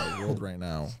anywhere in the world right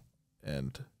now,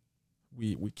 and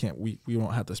we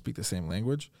don't have to speak the same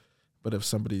language. But if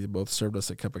somebody both served us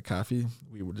a cup of coffee,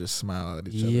 we would just smile at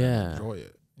each other and enjoy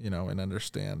it, and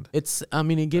understand.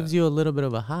 It gives you a little bit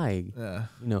of a high,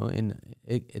 and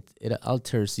it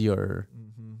alters your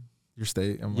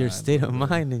state of mind. Your state of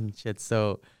mind and shit.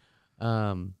 So,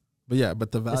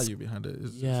 but the value behind it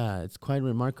is it's quite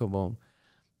remarkable.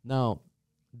 Now,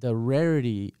 the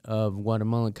rarity of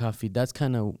Guatemalan coffee, that's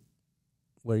kind of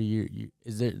where you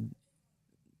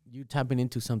tapping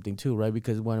into something too, right?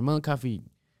 Because Guatemalan coffee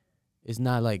is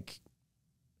not like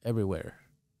everywhere.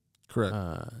 Correct.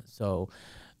 I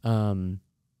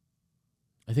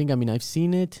think I've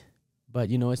seen it,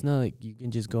 but it's not like you can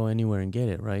just go anywhere and get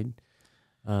it, right?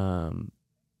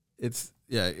 It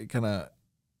kind of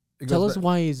tell us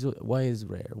why is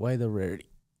rare? Why the rarity?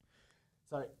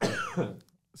 Sorry.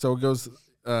 So it goes.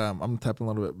 I'm tapping a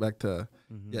little bit back to.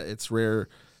 Mm-hmm. Yeah, it's rare.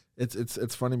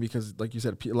 It's funny because, like you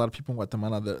said, a lot of people in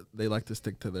Guatemala they like to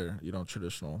stick to their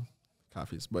traditional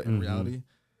coffees, but in reality,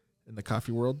 in the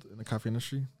coffee world, in the coffee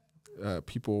industry,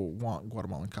 people want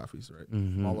Guatemalan coffees, right,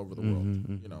 from all over the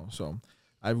world. You know, so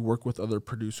I've worked with other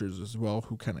producers as well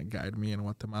who kind of guide me in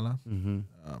Guatemala.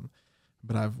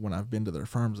 But when I've been to their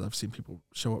farms, I've seen people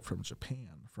show up from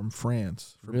Japan, from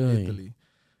France, from Italy,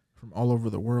 from all over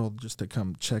the world just to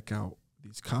come check out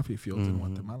these coffee fields in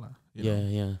Guatemala. You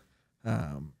know?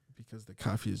 Because the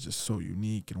coffee is just so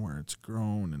unique and where it's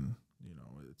grown, and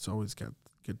it's always got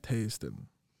good taste, and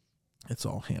it's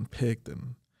all hand picked,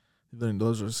 and then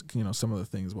those are some of the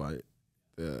things why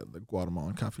the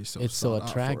Guatemalan coffee it's so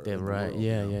attractive, right?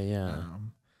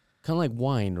 Kind of like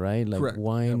wine, right? Like correct.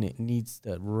 Wine, it needs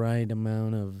the right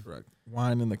amount of. Correct.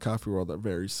 Wine and the coffee world are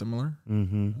very similar.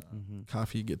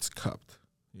 Coffee gets cupped,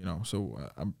 so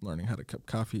I'm learning how to cup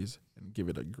coffees and give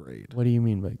it a grade. What do you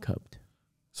mean by cupped?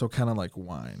 So kind of like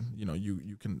wine, you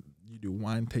do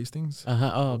wine tastings.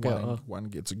 Oh, okay. Wine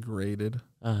gets graded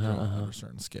at a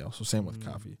certain scale. So same with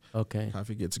coffee. Okay.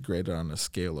 Coffee gets graded on a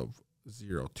scale of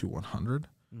 0 to 100.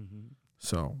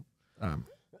 So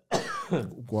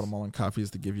Guatemalan coffees,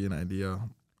 to give you an idea,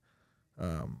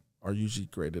 are usually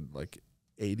graded like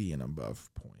 80 and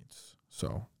above points.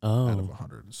 So out of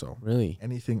 100. So really,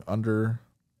 anything under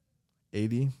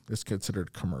 80 is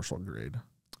considered commercial grade.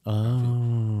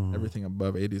 Everything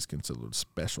above 80 is considered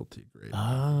specialty grade.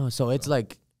 So it's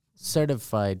like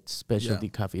certified specialty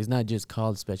coffee. It's not just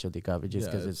called specialty coffee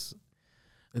just because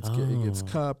it gets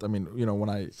cupped. I mean, when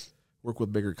I work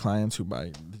with bigger clients who buy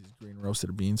these green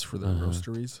roasted beans for their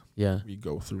roasteries, we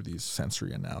go through these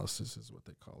sensory analysis, is what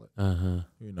they call it.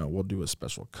 We'll do a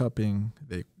special cupping.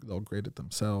 They'll grade it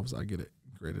themselves. I get it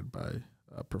graded by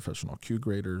professional Q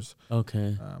graders.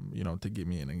 Okay. To give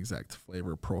me an exact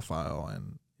flavor profile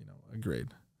and a grade.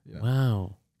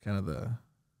 Wow. Kind of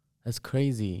that's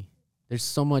crazy. There's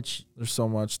so much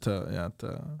to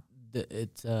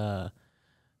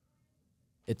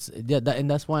and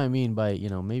that's why I mean by,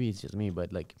 maybe it's just me,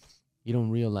 but like you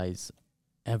don't realize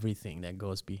everything that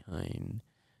goes behind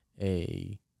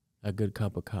a good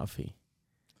cup of coffee.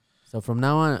 So from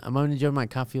now on, I'm going to enjoy my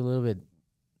coffee a little bit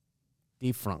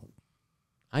different,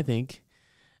 I think.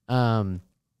 But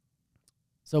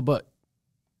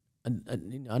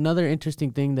another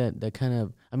interesting thing that kind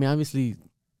of, I mean, obviously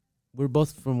we're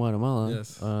both from Guatemala.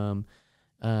 Yes.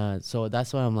 So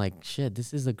that's why I'm like, shit,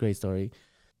 this is a great story.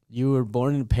 You were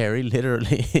born in Perry,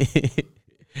 literally.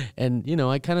 And,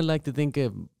 I kind of like to think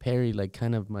of Perry like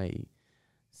kind of my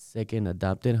second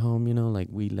adopted home, like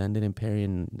we landed in Perry,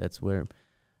 and that's where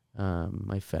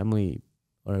my family,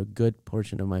 or a good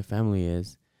portion of my family,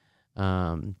 is.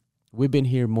 We've been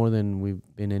here more than we've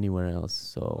been anywhere else.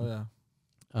 So,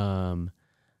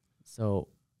 so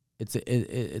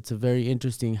it's a very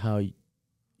interesting how,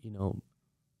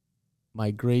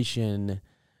 migration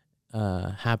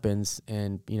happens,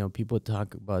 and, people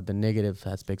talk about the negative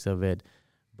aspects of it,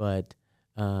 but,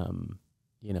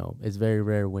 it's very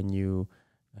rare when you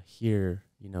hear,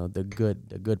 the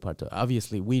good part.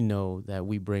 Obviously, we know that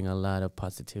we bring a lot of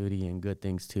positivity and good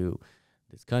things to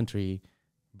this country,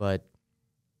 but,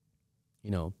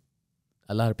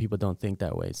 a lot of people don't think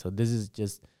that way. So this is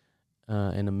just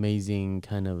an amazing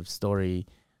kind of story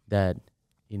that,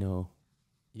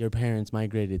 your parents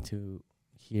migrated to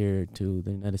here to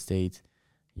the United States.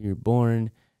 You're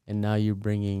born, and now you're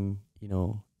bringing,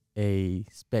 a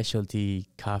specialty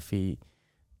coffee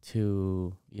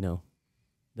to,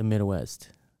 the Midwest,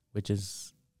 which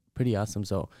is pretty awesome.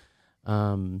 So,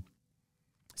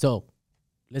 so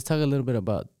let's talk a little bit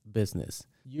about business.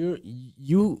 You're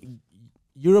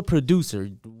a producer,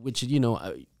 which,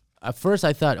 at first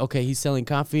I thought, okay, he's selling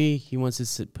coffee. He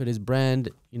wants to put his brand,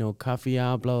 coffee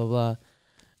out, blah, blah,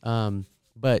 blah.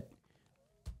 But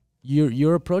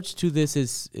your approach to this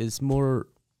is more,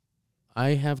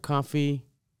 I have coffee.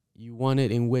 You want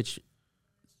it in which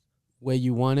way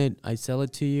you want it. I sell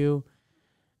it to you.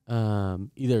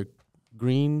 Either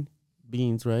green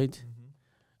beans, right?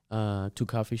 To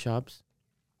coffee shops.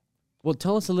 Well,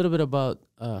 tell us a little bit about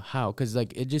how, because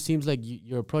like it just seems like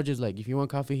your approach is like, if you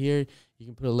want coffee here, you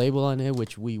can put a label on it,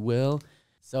 which we will.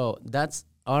 So that's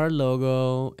our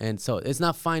logo, and so it's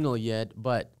not final yet,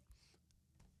 but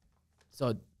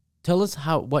so tell us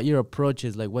what your approach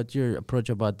is, like what your approach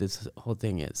about this whole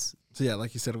thing is. So yeah,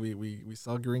 like you said, we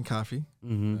sell green coffee,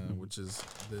 which is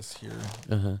this here.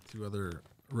 Two other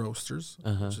roasters,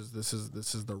 which is this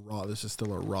is the raw. This is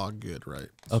still a raw good, right?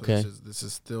 So okay. This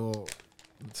is still.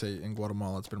 Let's say in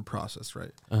Guatemala, it's been processed,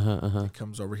 right? It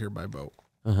comes over here by boat,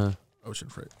 ocean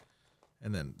freight,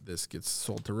 And then this gets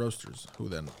sold to roasters, who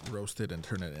then roast it and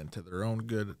turn it into their own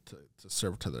good to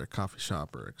serve to their coffee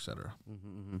shop or et cetera.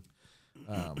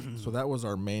 So that was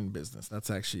our main business.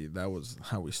 That was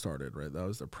how we started, right? That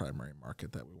was the primary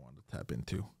market that we wanted to tap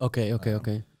into. Okay.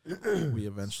 We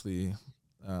eventually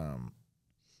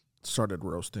started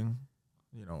roasting,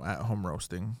 at home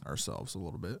roasting ourselves a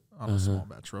little bit on a small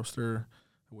batch roaster,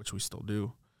 which we still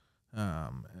do.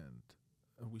 And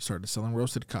we started selling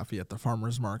roasted coffee at the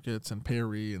farmers markets and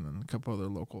Perry and then a couple other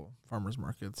local farmers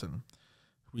markets. And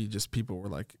people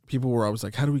were always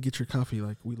like, how do we get your coffee?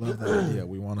 Like, we love that idea.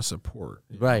 We want to support.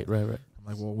 Right. I'm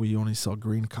like, well, we only sell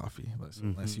green coffee.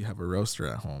 Unless you have a roaster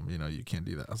at home, you can't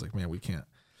do that. I was like, man, we can't.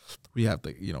 We have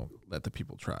to, let the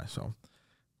people try. So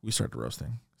we started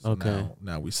roasting. So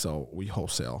now we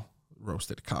wholesale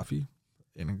roasted coffee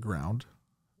in ground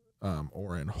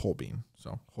or in whole bean.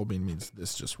 So whole bean means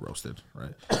this just roasted,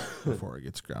 right, before it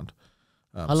gets ground.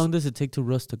 How long does it take to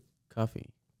roast a coffee?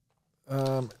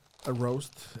 A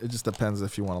roast, it just depends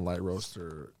if you want a light roast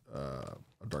or a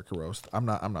darker roast. I'm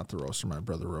not the roaster. My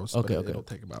brother roasts. Okay, but it'll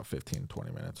take about 15,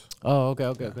 20 minutes. Oh,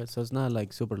 okay. So it's not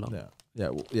like super long. Yeah.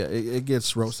 It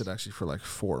git's roasted actually for like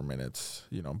 4 minutes.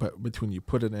 But between you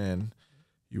put it in,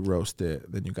 you roast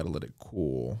it, then you got to let it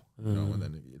cool. And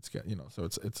then it's got so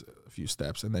it's a few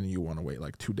steps, and then you want to wait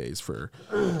like 2 days for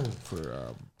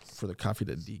the coffee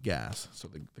to degas. So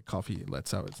the coffee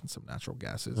lets out some natural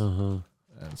gases.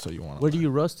 And so you want to. Where do you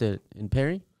roast it? In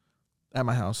Perry? At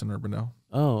my house in Urbandale.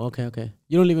 Oh, okay.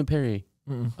 You don't live in Perry?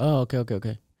 Mm-mm. Oh,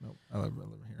 okay. Nope. I live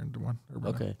here in Des Moines,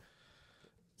 Urbandale. Okay.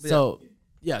 So,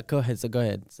 go ahead.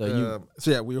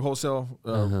 So we wholesale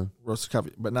roasted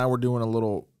coffee, but now we're doing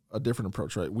a different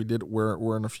approach, right?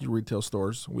 We're in a few retail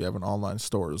stores. We have an online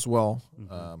store as well.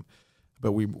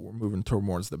 But we're moving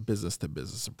towards the business to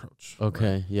business approach.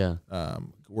 Okay, right? yeah.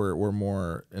 We're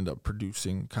more end up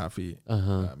producing coffee,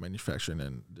 manufacturing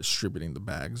and distributing the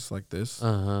bags like this.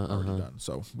 Already done.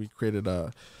 So we created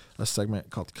a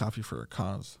segment called Coffee for a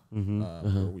Cause,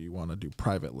 where we want to do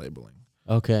private labeling.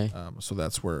 Okay. So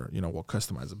that's where we'll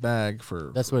customize a bag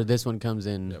for. That's where this one comes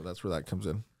in. Yeah, that's where that comes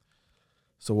in.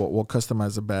 So we'll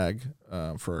customize a bag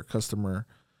for a customer.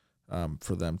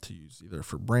 For them to use either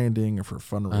for branding or for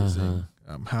fundraising,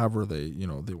 however they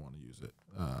want to use it.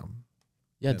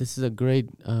 This is a great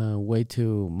way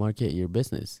to market your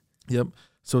business. Yep.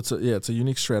 So it's a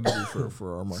unique strategy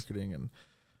for our marketing, and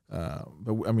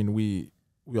but I mean we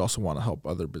also want to help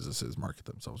other businesses market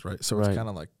themselves, right? So it's kind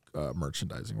of like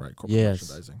merchandising, right? Corporate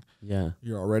merchandising. Yeah.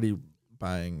 You're already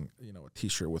buying a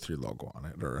T-shirt with your logo on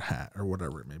it or a hat or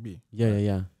whatever it may be. Yeah, right?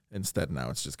 yeah. Instead, now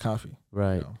it's just coffee,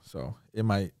 right? So it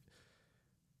might.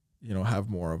 Have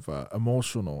more of a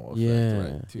emotional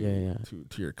effect, right,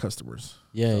 to your customers.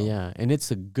 Yeah. And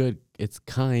it's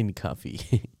kind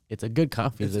coffee. It's a good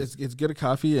coffee. It's good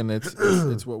coffee, and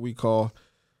it's what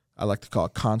I like to call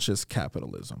conscious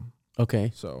capitalism.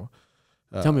 Okay. So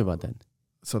tell me about that.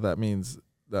 So that means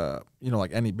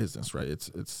like any business, right?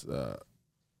 It's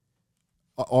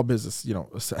all business,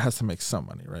 has to make some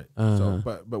money, right? So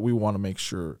but we want to make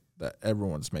sure that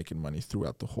everyone's making money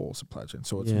throughout the whole supply chain.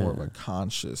 So it's more of a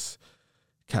conscious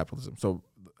capitalism. So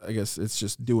I guess it's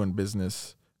just doing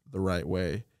business the right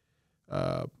way,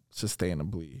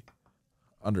 sustainably,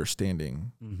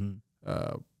 understanding,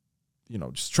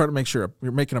 just try to make sure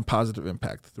you're making a positive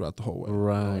impact throughout the whole way.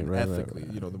 Right. Ethically,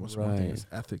 the most important thing is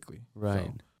ethically. Right.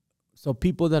 So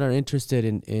people that are interested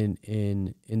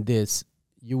in this,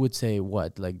 you would say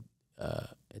what? Like,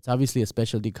 it's obviously a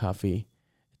specialty coffee.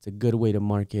 It's a good way to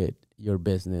market your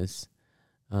business.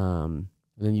 And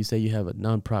then you say you have a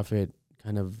nonprofit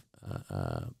kind of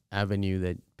avenue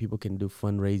that people can do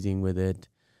fundraising with it.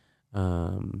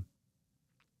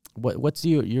 What's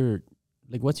your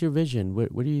what's your vision?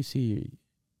 Where do you see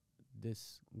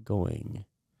this going?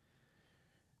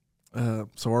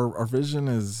 So our vision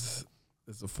is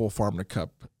a full farm to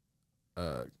cup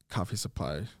coffee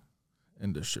supply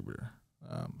and distributor.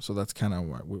 So that's kind of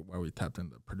why we tapped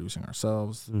into producing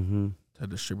ourselves, to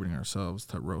distributing ourselves,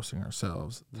 to roasting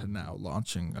ourselves, to now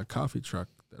launching a coffee truck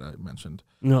that I mentioned.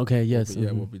 Okay, yes.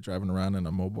 We'll be driving around in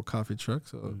a mobile coffee truck,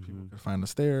 so people can find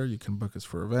us there. You can book us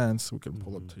for events. We can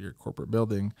pull up to your corporate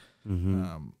building.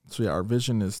 Our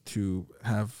vision is to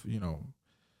have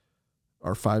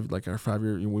our 5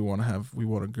 year. We want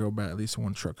to grow by at least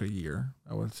one truck a year.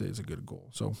 I would say is a good goal.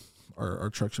 So our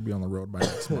truck should be on the road by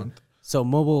next month. So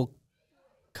mobile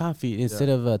coffee instead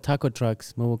of taco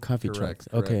trucks, mobile coffee trucks.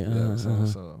 Okay.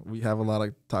 So we have a lot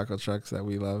of taco trucks that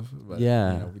we love, but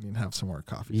we need to have some more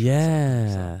coffee trucks.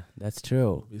 Yeah, that's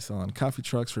true. We'll be selling coffee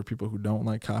trucks for people who don't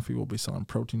like coffee. We'll be selling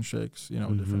protein shakes,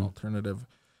 different alternative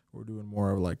we're doing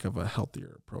more of like of a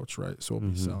healthier approach, right? So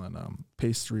we'll be selling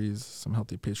pastries, some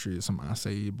healthy pastries, some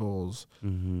acai bowls,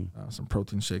 some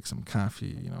protein shakes, some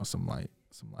coffee, you know, some light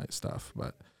stuff.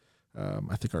 But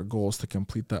I think our goal is to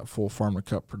complete that full farm to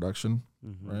cup production,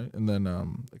 right? And then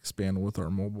expand with our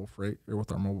mobile freight or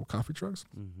with our mobile coffee trucks,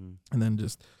 and then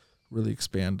just really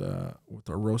expand with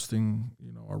our roasting,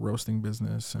 you know, our roasting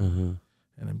business, and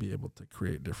then be able to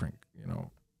create different, you know.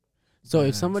 So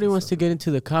if somebody wants to get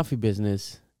into the coffee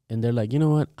business and they're like, you know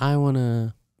what, I want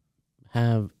to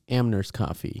have Amner's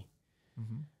coffee,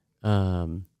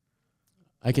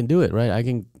 I can do it, right? I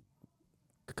can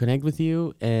connect with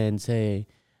you and say,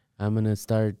 I'm going to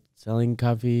start selling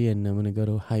coffee and I'm going to go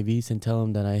to Hy-Vee's and tell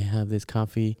them that I have this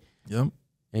coffee. Yep.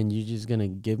 And you're just going to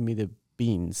give me the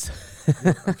beans.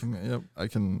 I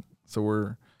can. So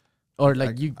we're. Or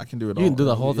like I can do it you all. can do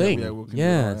the whole thing. Yeah,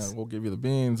 Yes. We'll give you the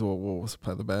beans. We'll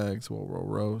supply the bags. We'll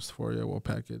roast for you. We'll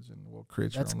package and we'll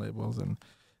create your own labels. And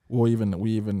we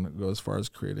even go as far as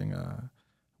creating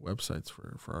websites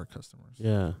for our customers.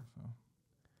 Yeah. So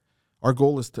our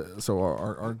goal is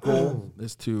our goal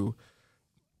is to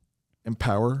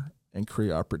empower and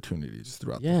create opportunities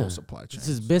throughout the whole supply chain. This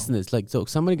is business. Like, so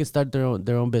somebody can start their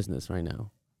own business right now.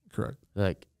 Correct.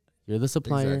 Like, you're the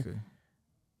supplier. Exactly.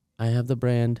 I have the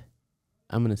brand.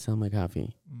 I'm gonna sell my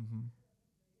coffee.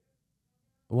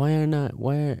 Why am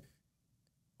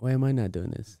I not doing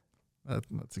this?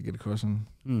 That's a good question.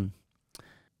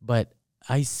 But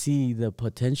I see the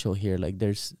potential here. Like,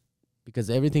 because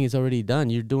everything is already done.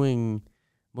 You're doing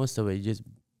most of it. You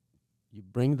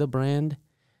bring the brand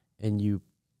and you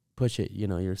push it, you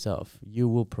know, yourself. You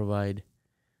will provide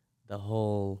the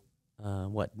whole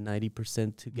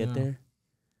 90% to get there.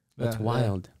 That's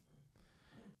wild.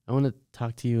 I want to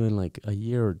talk to you in like a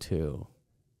year or two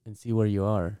and see where you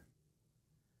are.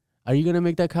 Are you gonna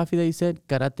make that coffee that you said,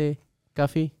 karate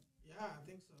coffee? Yeah, I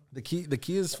think so. The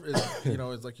key is you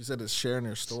know, is like you said, is sharing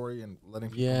your story and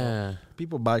letting people know. Yeah.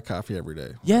 People buy coffee every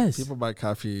day. Yes. People buy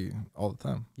coffee all the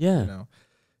time. Yeah. You know,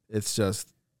 it's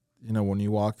just, you know, when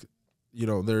you walk, you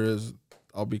know,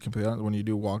 I'll be completely honest, when you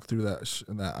do walk through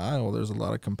that aisle, there's a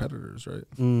lot of competitors, right?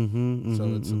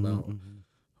 So it's about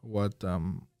what,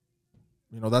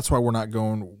 you know, that's why we're not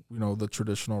going, you know, the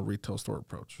traditional retail store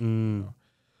approach. You know,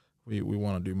 we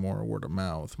want to do more word of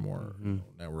mouth, more you know,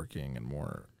 networking, and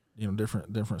more, you know,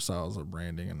 different styles of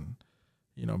branding, and,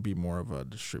 you know, be more of a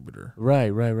distributor.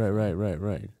 Right.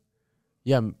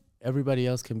 Yeah, everybody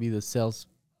else can be the sales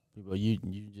people. You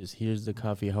just, here's the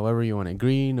coffee, however you want it,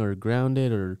 green or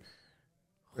grounded or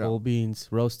whole beans,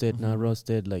 roasted, not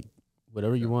roasted, like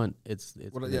whatever you want. It's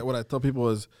what I tell people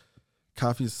is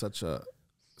coffee is such a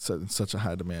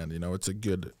high demand. You know, it's a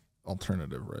good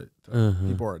alternative, right?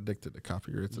 People are addicted to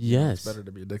coffee. It's better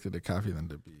to be addicted to coffee than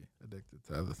to be addicted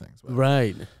to other things. But,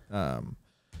 right.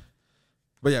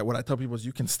 But yeah, what I tell people is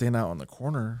you can stand out on the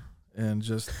corner and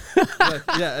just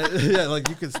like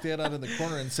you can stand out in the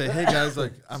corner and say, hey guys,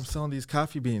 like, I'm selling these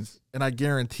coffee beans, and I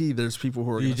guarantee there's people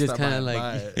who are going to stop by and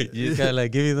buy it. You just kind of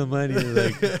like, give me the money,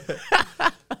 like,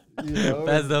 you know,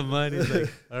 pass the money. It's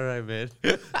like, all right, man.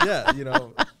 Yeah, you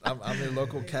know, I'm your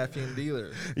local caffeine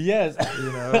dealer. Yes,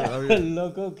 you know,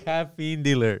 local caffeine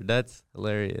dealer. That's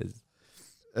hilarious.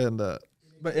 And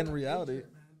but in reality,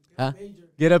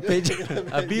 get a pager,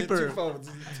 a beeper,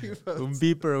 two phones. Un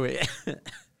beeper, wait.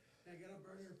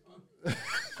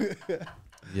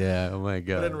 Yeah, oh my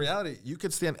god. But in reality, you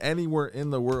could stand anywhere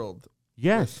in the world.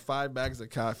 Yes. With 5 bags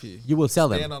of coffee. You will sell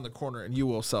them. Stand on the corner and you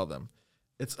will sell them.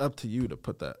 It's up to you to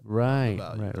put that right.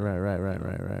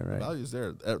 The value's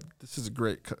there. This is a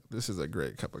great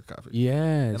cup of coffee.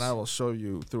 Yes. And I will show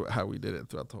you through how we did it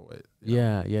throughout the whole way.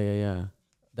 Yeah.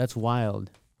 That's wild.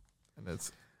 And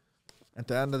it's at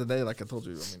the end of the day, like I told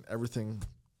you, I mean, everything.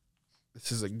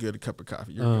 This is a good cup of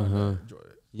coffee. You're gonna enjoy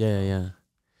it. Yeah.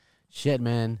 Shit,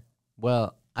 man.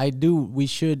 Well, we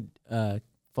should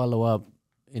follow up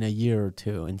in a year or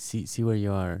two and see where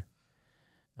you are.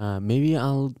 Maybe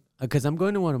because I'm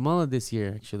going to Guatemala this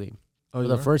year, actually. For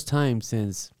the first time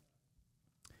since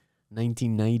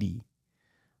 1990.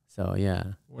 So, yeah.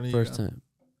 When are you first going? time.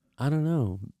 I don't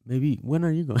know. Maybe, when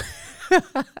are you going?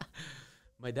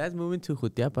 My dad's moving to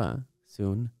Jutiapa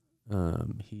soon.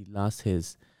 He lost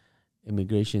his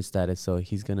immigration status, so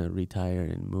he's gonna retire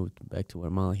and move back to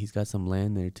Guatemala. He's got some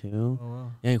land there too. Oh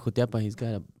wow! Yeah, in Jutiapa, he's got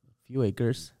a few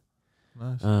acres.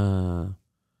 Nice.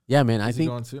 Yeah, man. Is he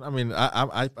going soon? I mean,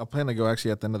 I plan to go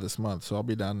actually at the end of this month, so I'll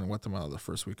be down in Guatemala the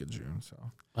first week of June. So.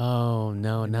 Oh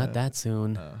no, not that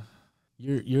soon.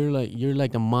 You're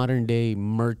like a modern day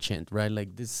merchant, right?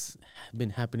 Like, this has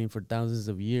been happening for thousands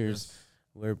of years.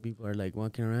 where people are like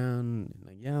walking around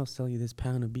like, yeah, I'll sell you this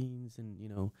pound of beans, and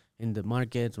in the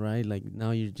markets, right? Like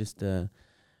now you're just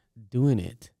doing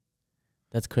it.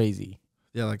 That's crazy.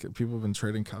 Yeah, like people have been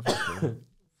trading coffee for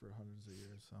hundreds of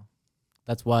years. So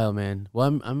That's wild, man.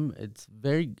 Well, it's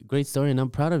very great story, and I'm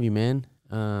proud of you, man.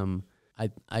 I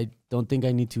don't think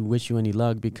I need to wish you any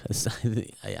luck, because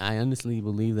I honestly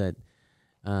believe that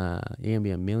you're gonna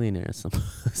be a millionaire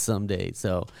someday.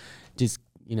 So just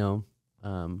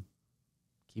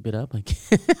keep it up.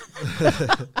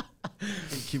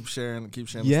 keep sharing the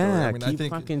story. Yeah, I mean, I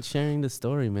think fucking sharing the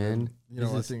story, man.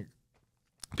 I think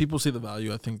people see the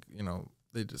value. I think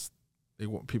they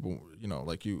want people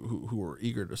like you who are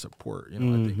eager to support. I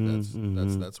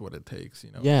think that's what it takes.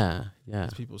 Yeah.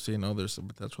 As people see,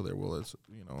 that's what their will is.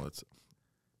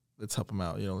 Let's help them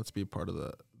out. Let's be a part of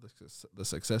the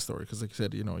success story. Because like you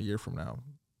said, a year from now,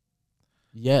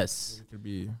 yes, it could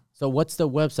be. So what's the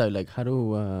website? Like, how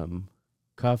do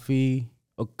coffee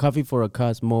for a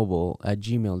cause mobile at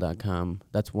gmail.com.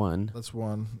 That's one.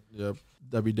 Yep.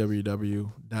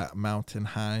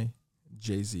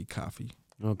 www.mountainhighjzcoffee.com.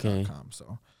 Okay.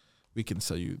 So we can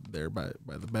sell you there by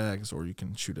the bags, or you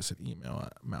can shoot us an email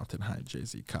at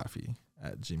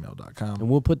mountainhighjzcoffee@gmail.com. And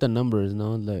we'll put the numbers,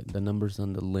 the numbers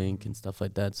on the link and stuff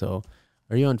like that. So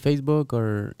are you on Facebook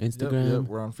or Instagram? Yep,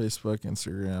 we're on Facebook,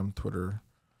 Instagram, Twitter.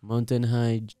 Mountain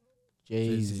High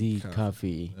JZ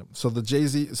Coffee. Yep. So the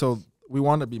JZ, so we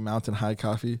want to be Mountain High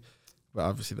Coffee, but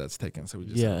obviously that's taken, so we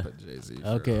just put JZ.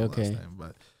 Okay. Last name.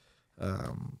 But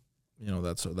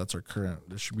that's our current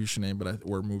distribution name. But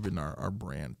we're moving our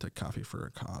brand to Coffee for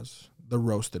a Cause, the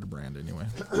roasted brand anyway.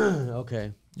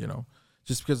 Okay.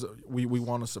 Just because we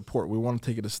want to support, we want to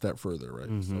take it a step further, right?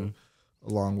 Mm-hmm. So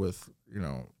along with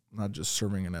not just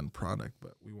serving an end product,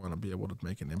 but we want to be able to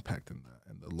make an impact in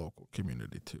the local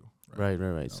community too.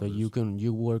 Right. So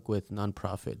you work with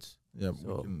nonprofits. Yeah,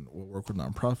 so we'll work with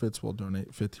nonprofits. We'll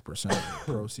donate 50% of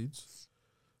the proceeds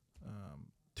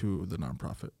to the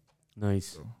nonprofit.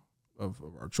 Nice. Of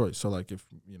our choice. So like if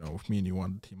me and you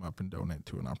want to team up and donate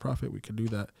to a nonprofit, we could do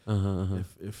that.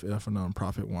 If a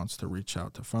nonprofit wants to reach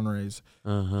out to fundraise,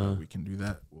 we can do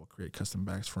that. We'll create custom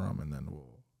bags for them, and then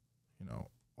we'll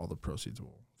all the proceeds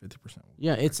will 50%.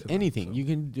 Yeah, it's anything. So you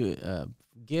can do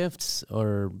gifts,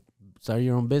 or start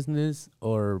your own business,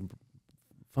 or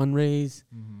fundraise,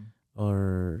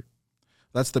 or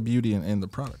that's the beauty in the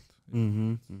product.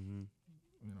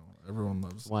 Everyone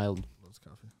loves coffee.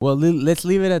 Well, let's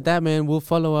leave it at that, man. We'll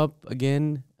follow up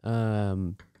again.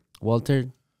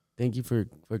 Walter, thank you for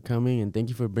coming, and thank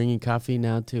you for bringing coffee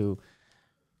now to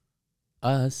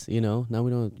us. Now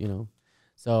we don't.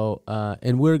 So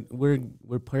and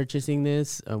we're purchasing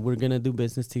this. We're gonna do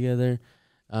business together.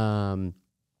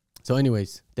 So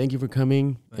anyways, thank you for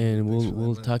coming, and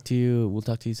we'll talk to you. We'll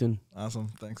talk to you soon. Awesome.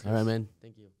 Thanks, guys. All right, man.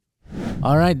 Thank you.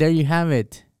 All right, there you have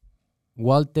it.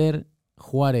 Walter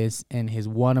Juarez and his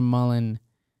Guatemalan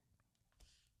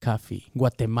coffee.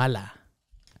 Guatemala.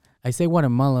 I say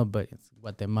Guatemala, but it's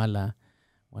Guatemala.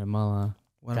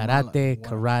 Karate,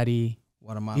 karate.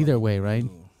 Guatemala. Either way, right?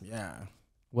 Yeah.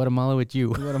 Guatemala with you.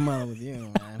 Guatemala with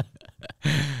you,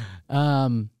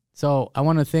 man. So I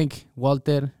want to thank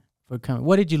Walter for coming.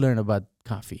 What did you learn about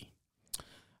coffee?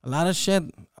 A lot of shit.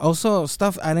 Also,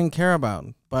 stuff I didn't care about,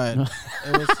 but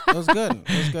it was good.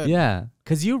 It was good. Yeah,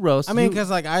 because you roast. I mean,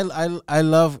 because like I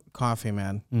love coffee,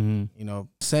 man. Mm-hmm.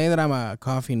 Say that I'm a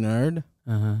coffee nerd.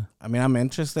 I mean, I'm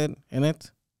interested in it,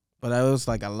 but it was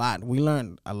like a lot. We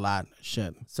learned a lot of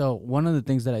shit. So one of the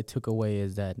things that I took away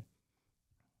is that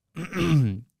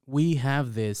we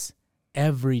have this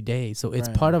every day, so it's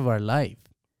part of our life.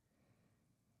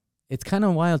 It's kind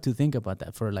of wild to think about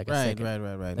that for like a second.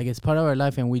 Right. Like it's part of our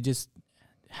life, and we just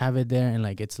have it there, and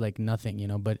like it's like nothing,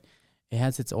 but it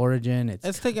has its origin.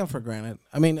 It's taken for granted.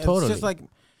 I mean, totally. It's just like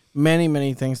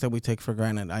many things that we take for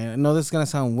granted. I know this is gonna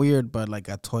sound weird, but like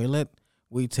a toilet,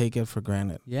 we take it for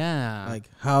granted. Yeah. Like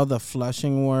how the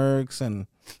flushing works, and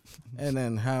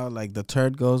then how like the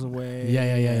turd goes away.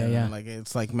 Yeah. Like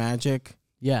it's like magic.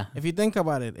 Yeah. If you think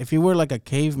about it, if you were like a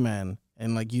caveman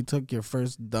and like you took your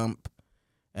first dump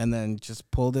and then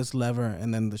just pull this lever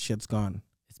and then the shit's gone.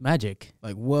 It's magic.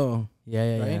 Like, whoa.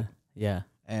 Yeah.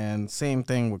 And same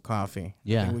thing with coffee.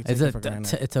 Yeah.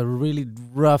 It's it's a really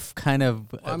rough kind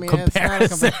of It's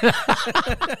comparison.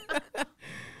 not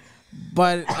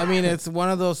but I mean, it's one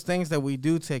of those things that we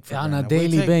do take for on granted. a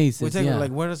daily basis. We take yeah.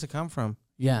 like, where does it come from?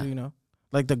 Yeah.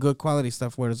 Like the good quality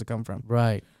stuff, where does it come from?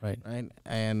 Right.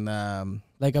 And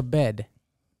like a bed.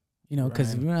 Because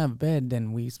Right. if we don't have a bed,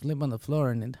 then we sleep on the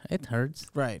floor and it hurts.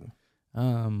 right.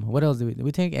 What else do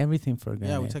we take everything for granted?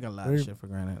 Yeah, we take a lot of shit for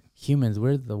granted. Humans,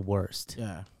 we're the worst.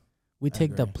 Yeah. We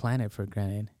take the agree. planet for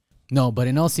granted. No, but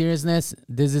in all seriousness,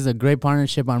 this is a great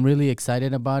partnership. I'm really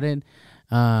excited about it.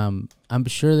 I'm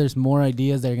sure there's more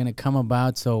ideas that are gonna come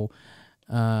about. So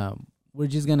we're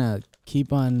just gonna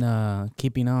keep on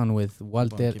keeping on with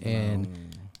Walter and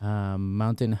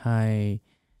Mountain High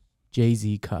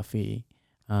Jay-Z Coffee.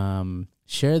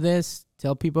 Share this,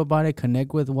 tell people about it,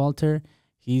 connect with Walter.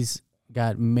 He's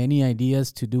got many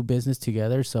ideas to do business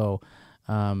together. So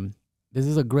this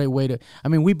is a great way to, I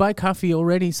mean, we buy coffee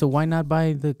already, so why not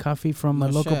buy the coffee from a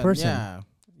local person?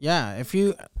 Yeah. If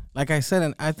you, like I said,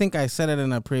 and I think I said it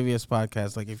in a previous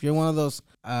podcast, like if you're one of those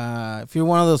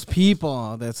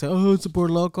people that say, oh, support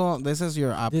local, this is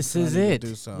your opportunity This is it. to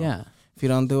do so. Yeah. If you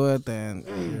don't do it,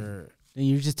 then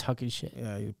You're just talking shit.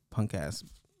 you punk ass.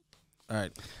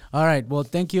 All right. Well,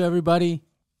 thank you, everybody.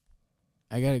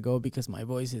 I got to go because my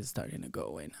voice is starting to go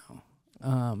away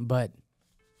now. But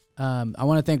I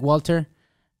want to thank Walter,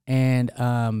 and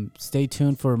stay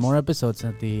tuned for more episodes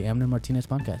of the Amner Martinez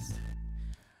podcast.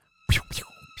 Pew, pew.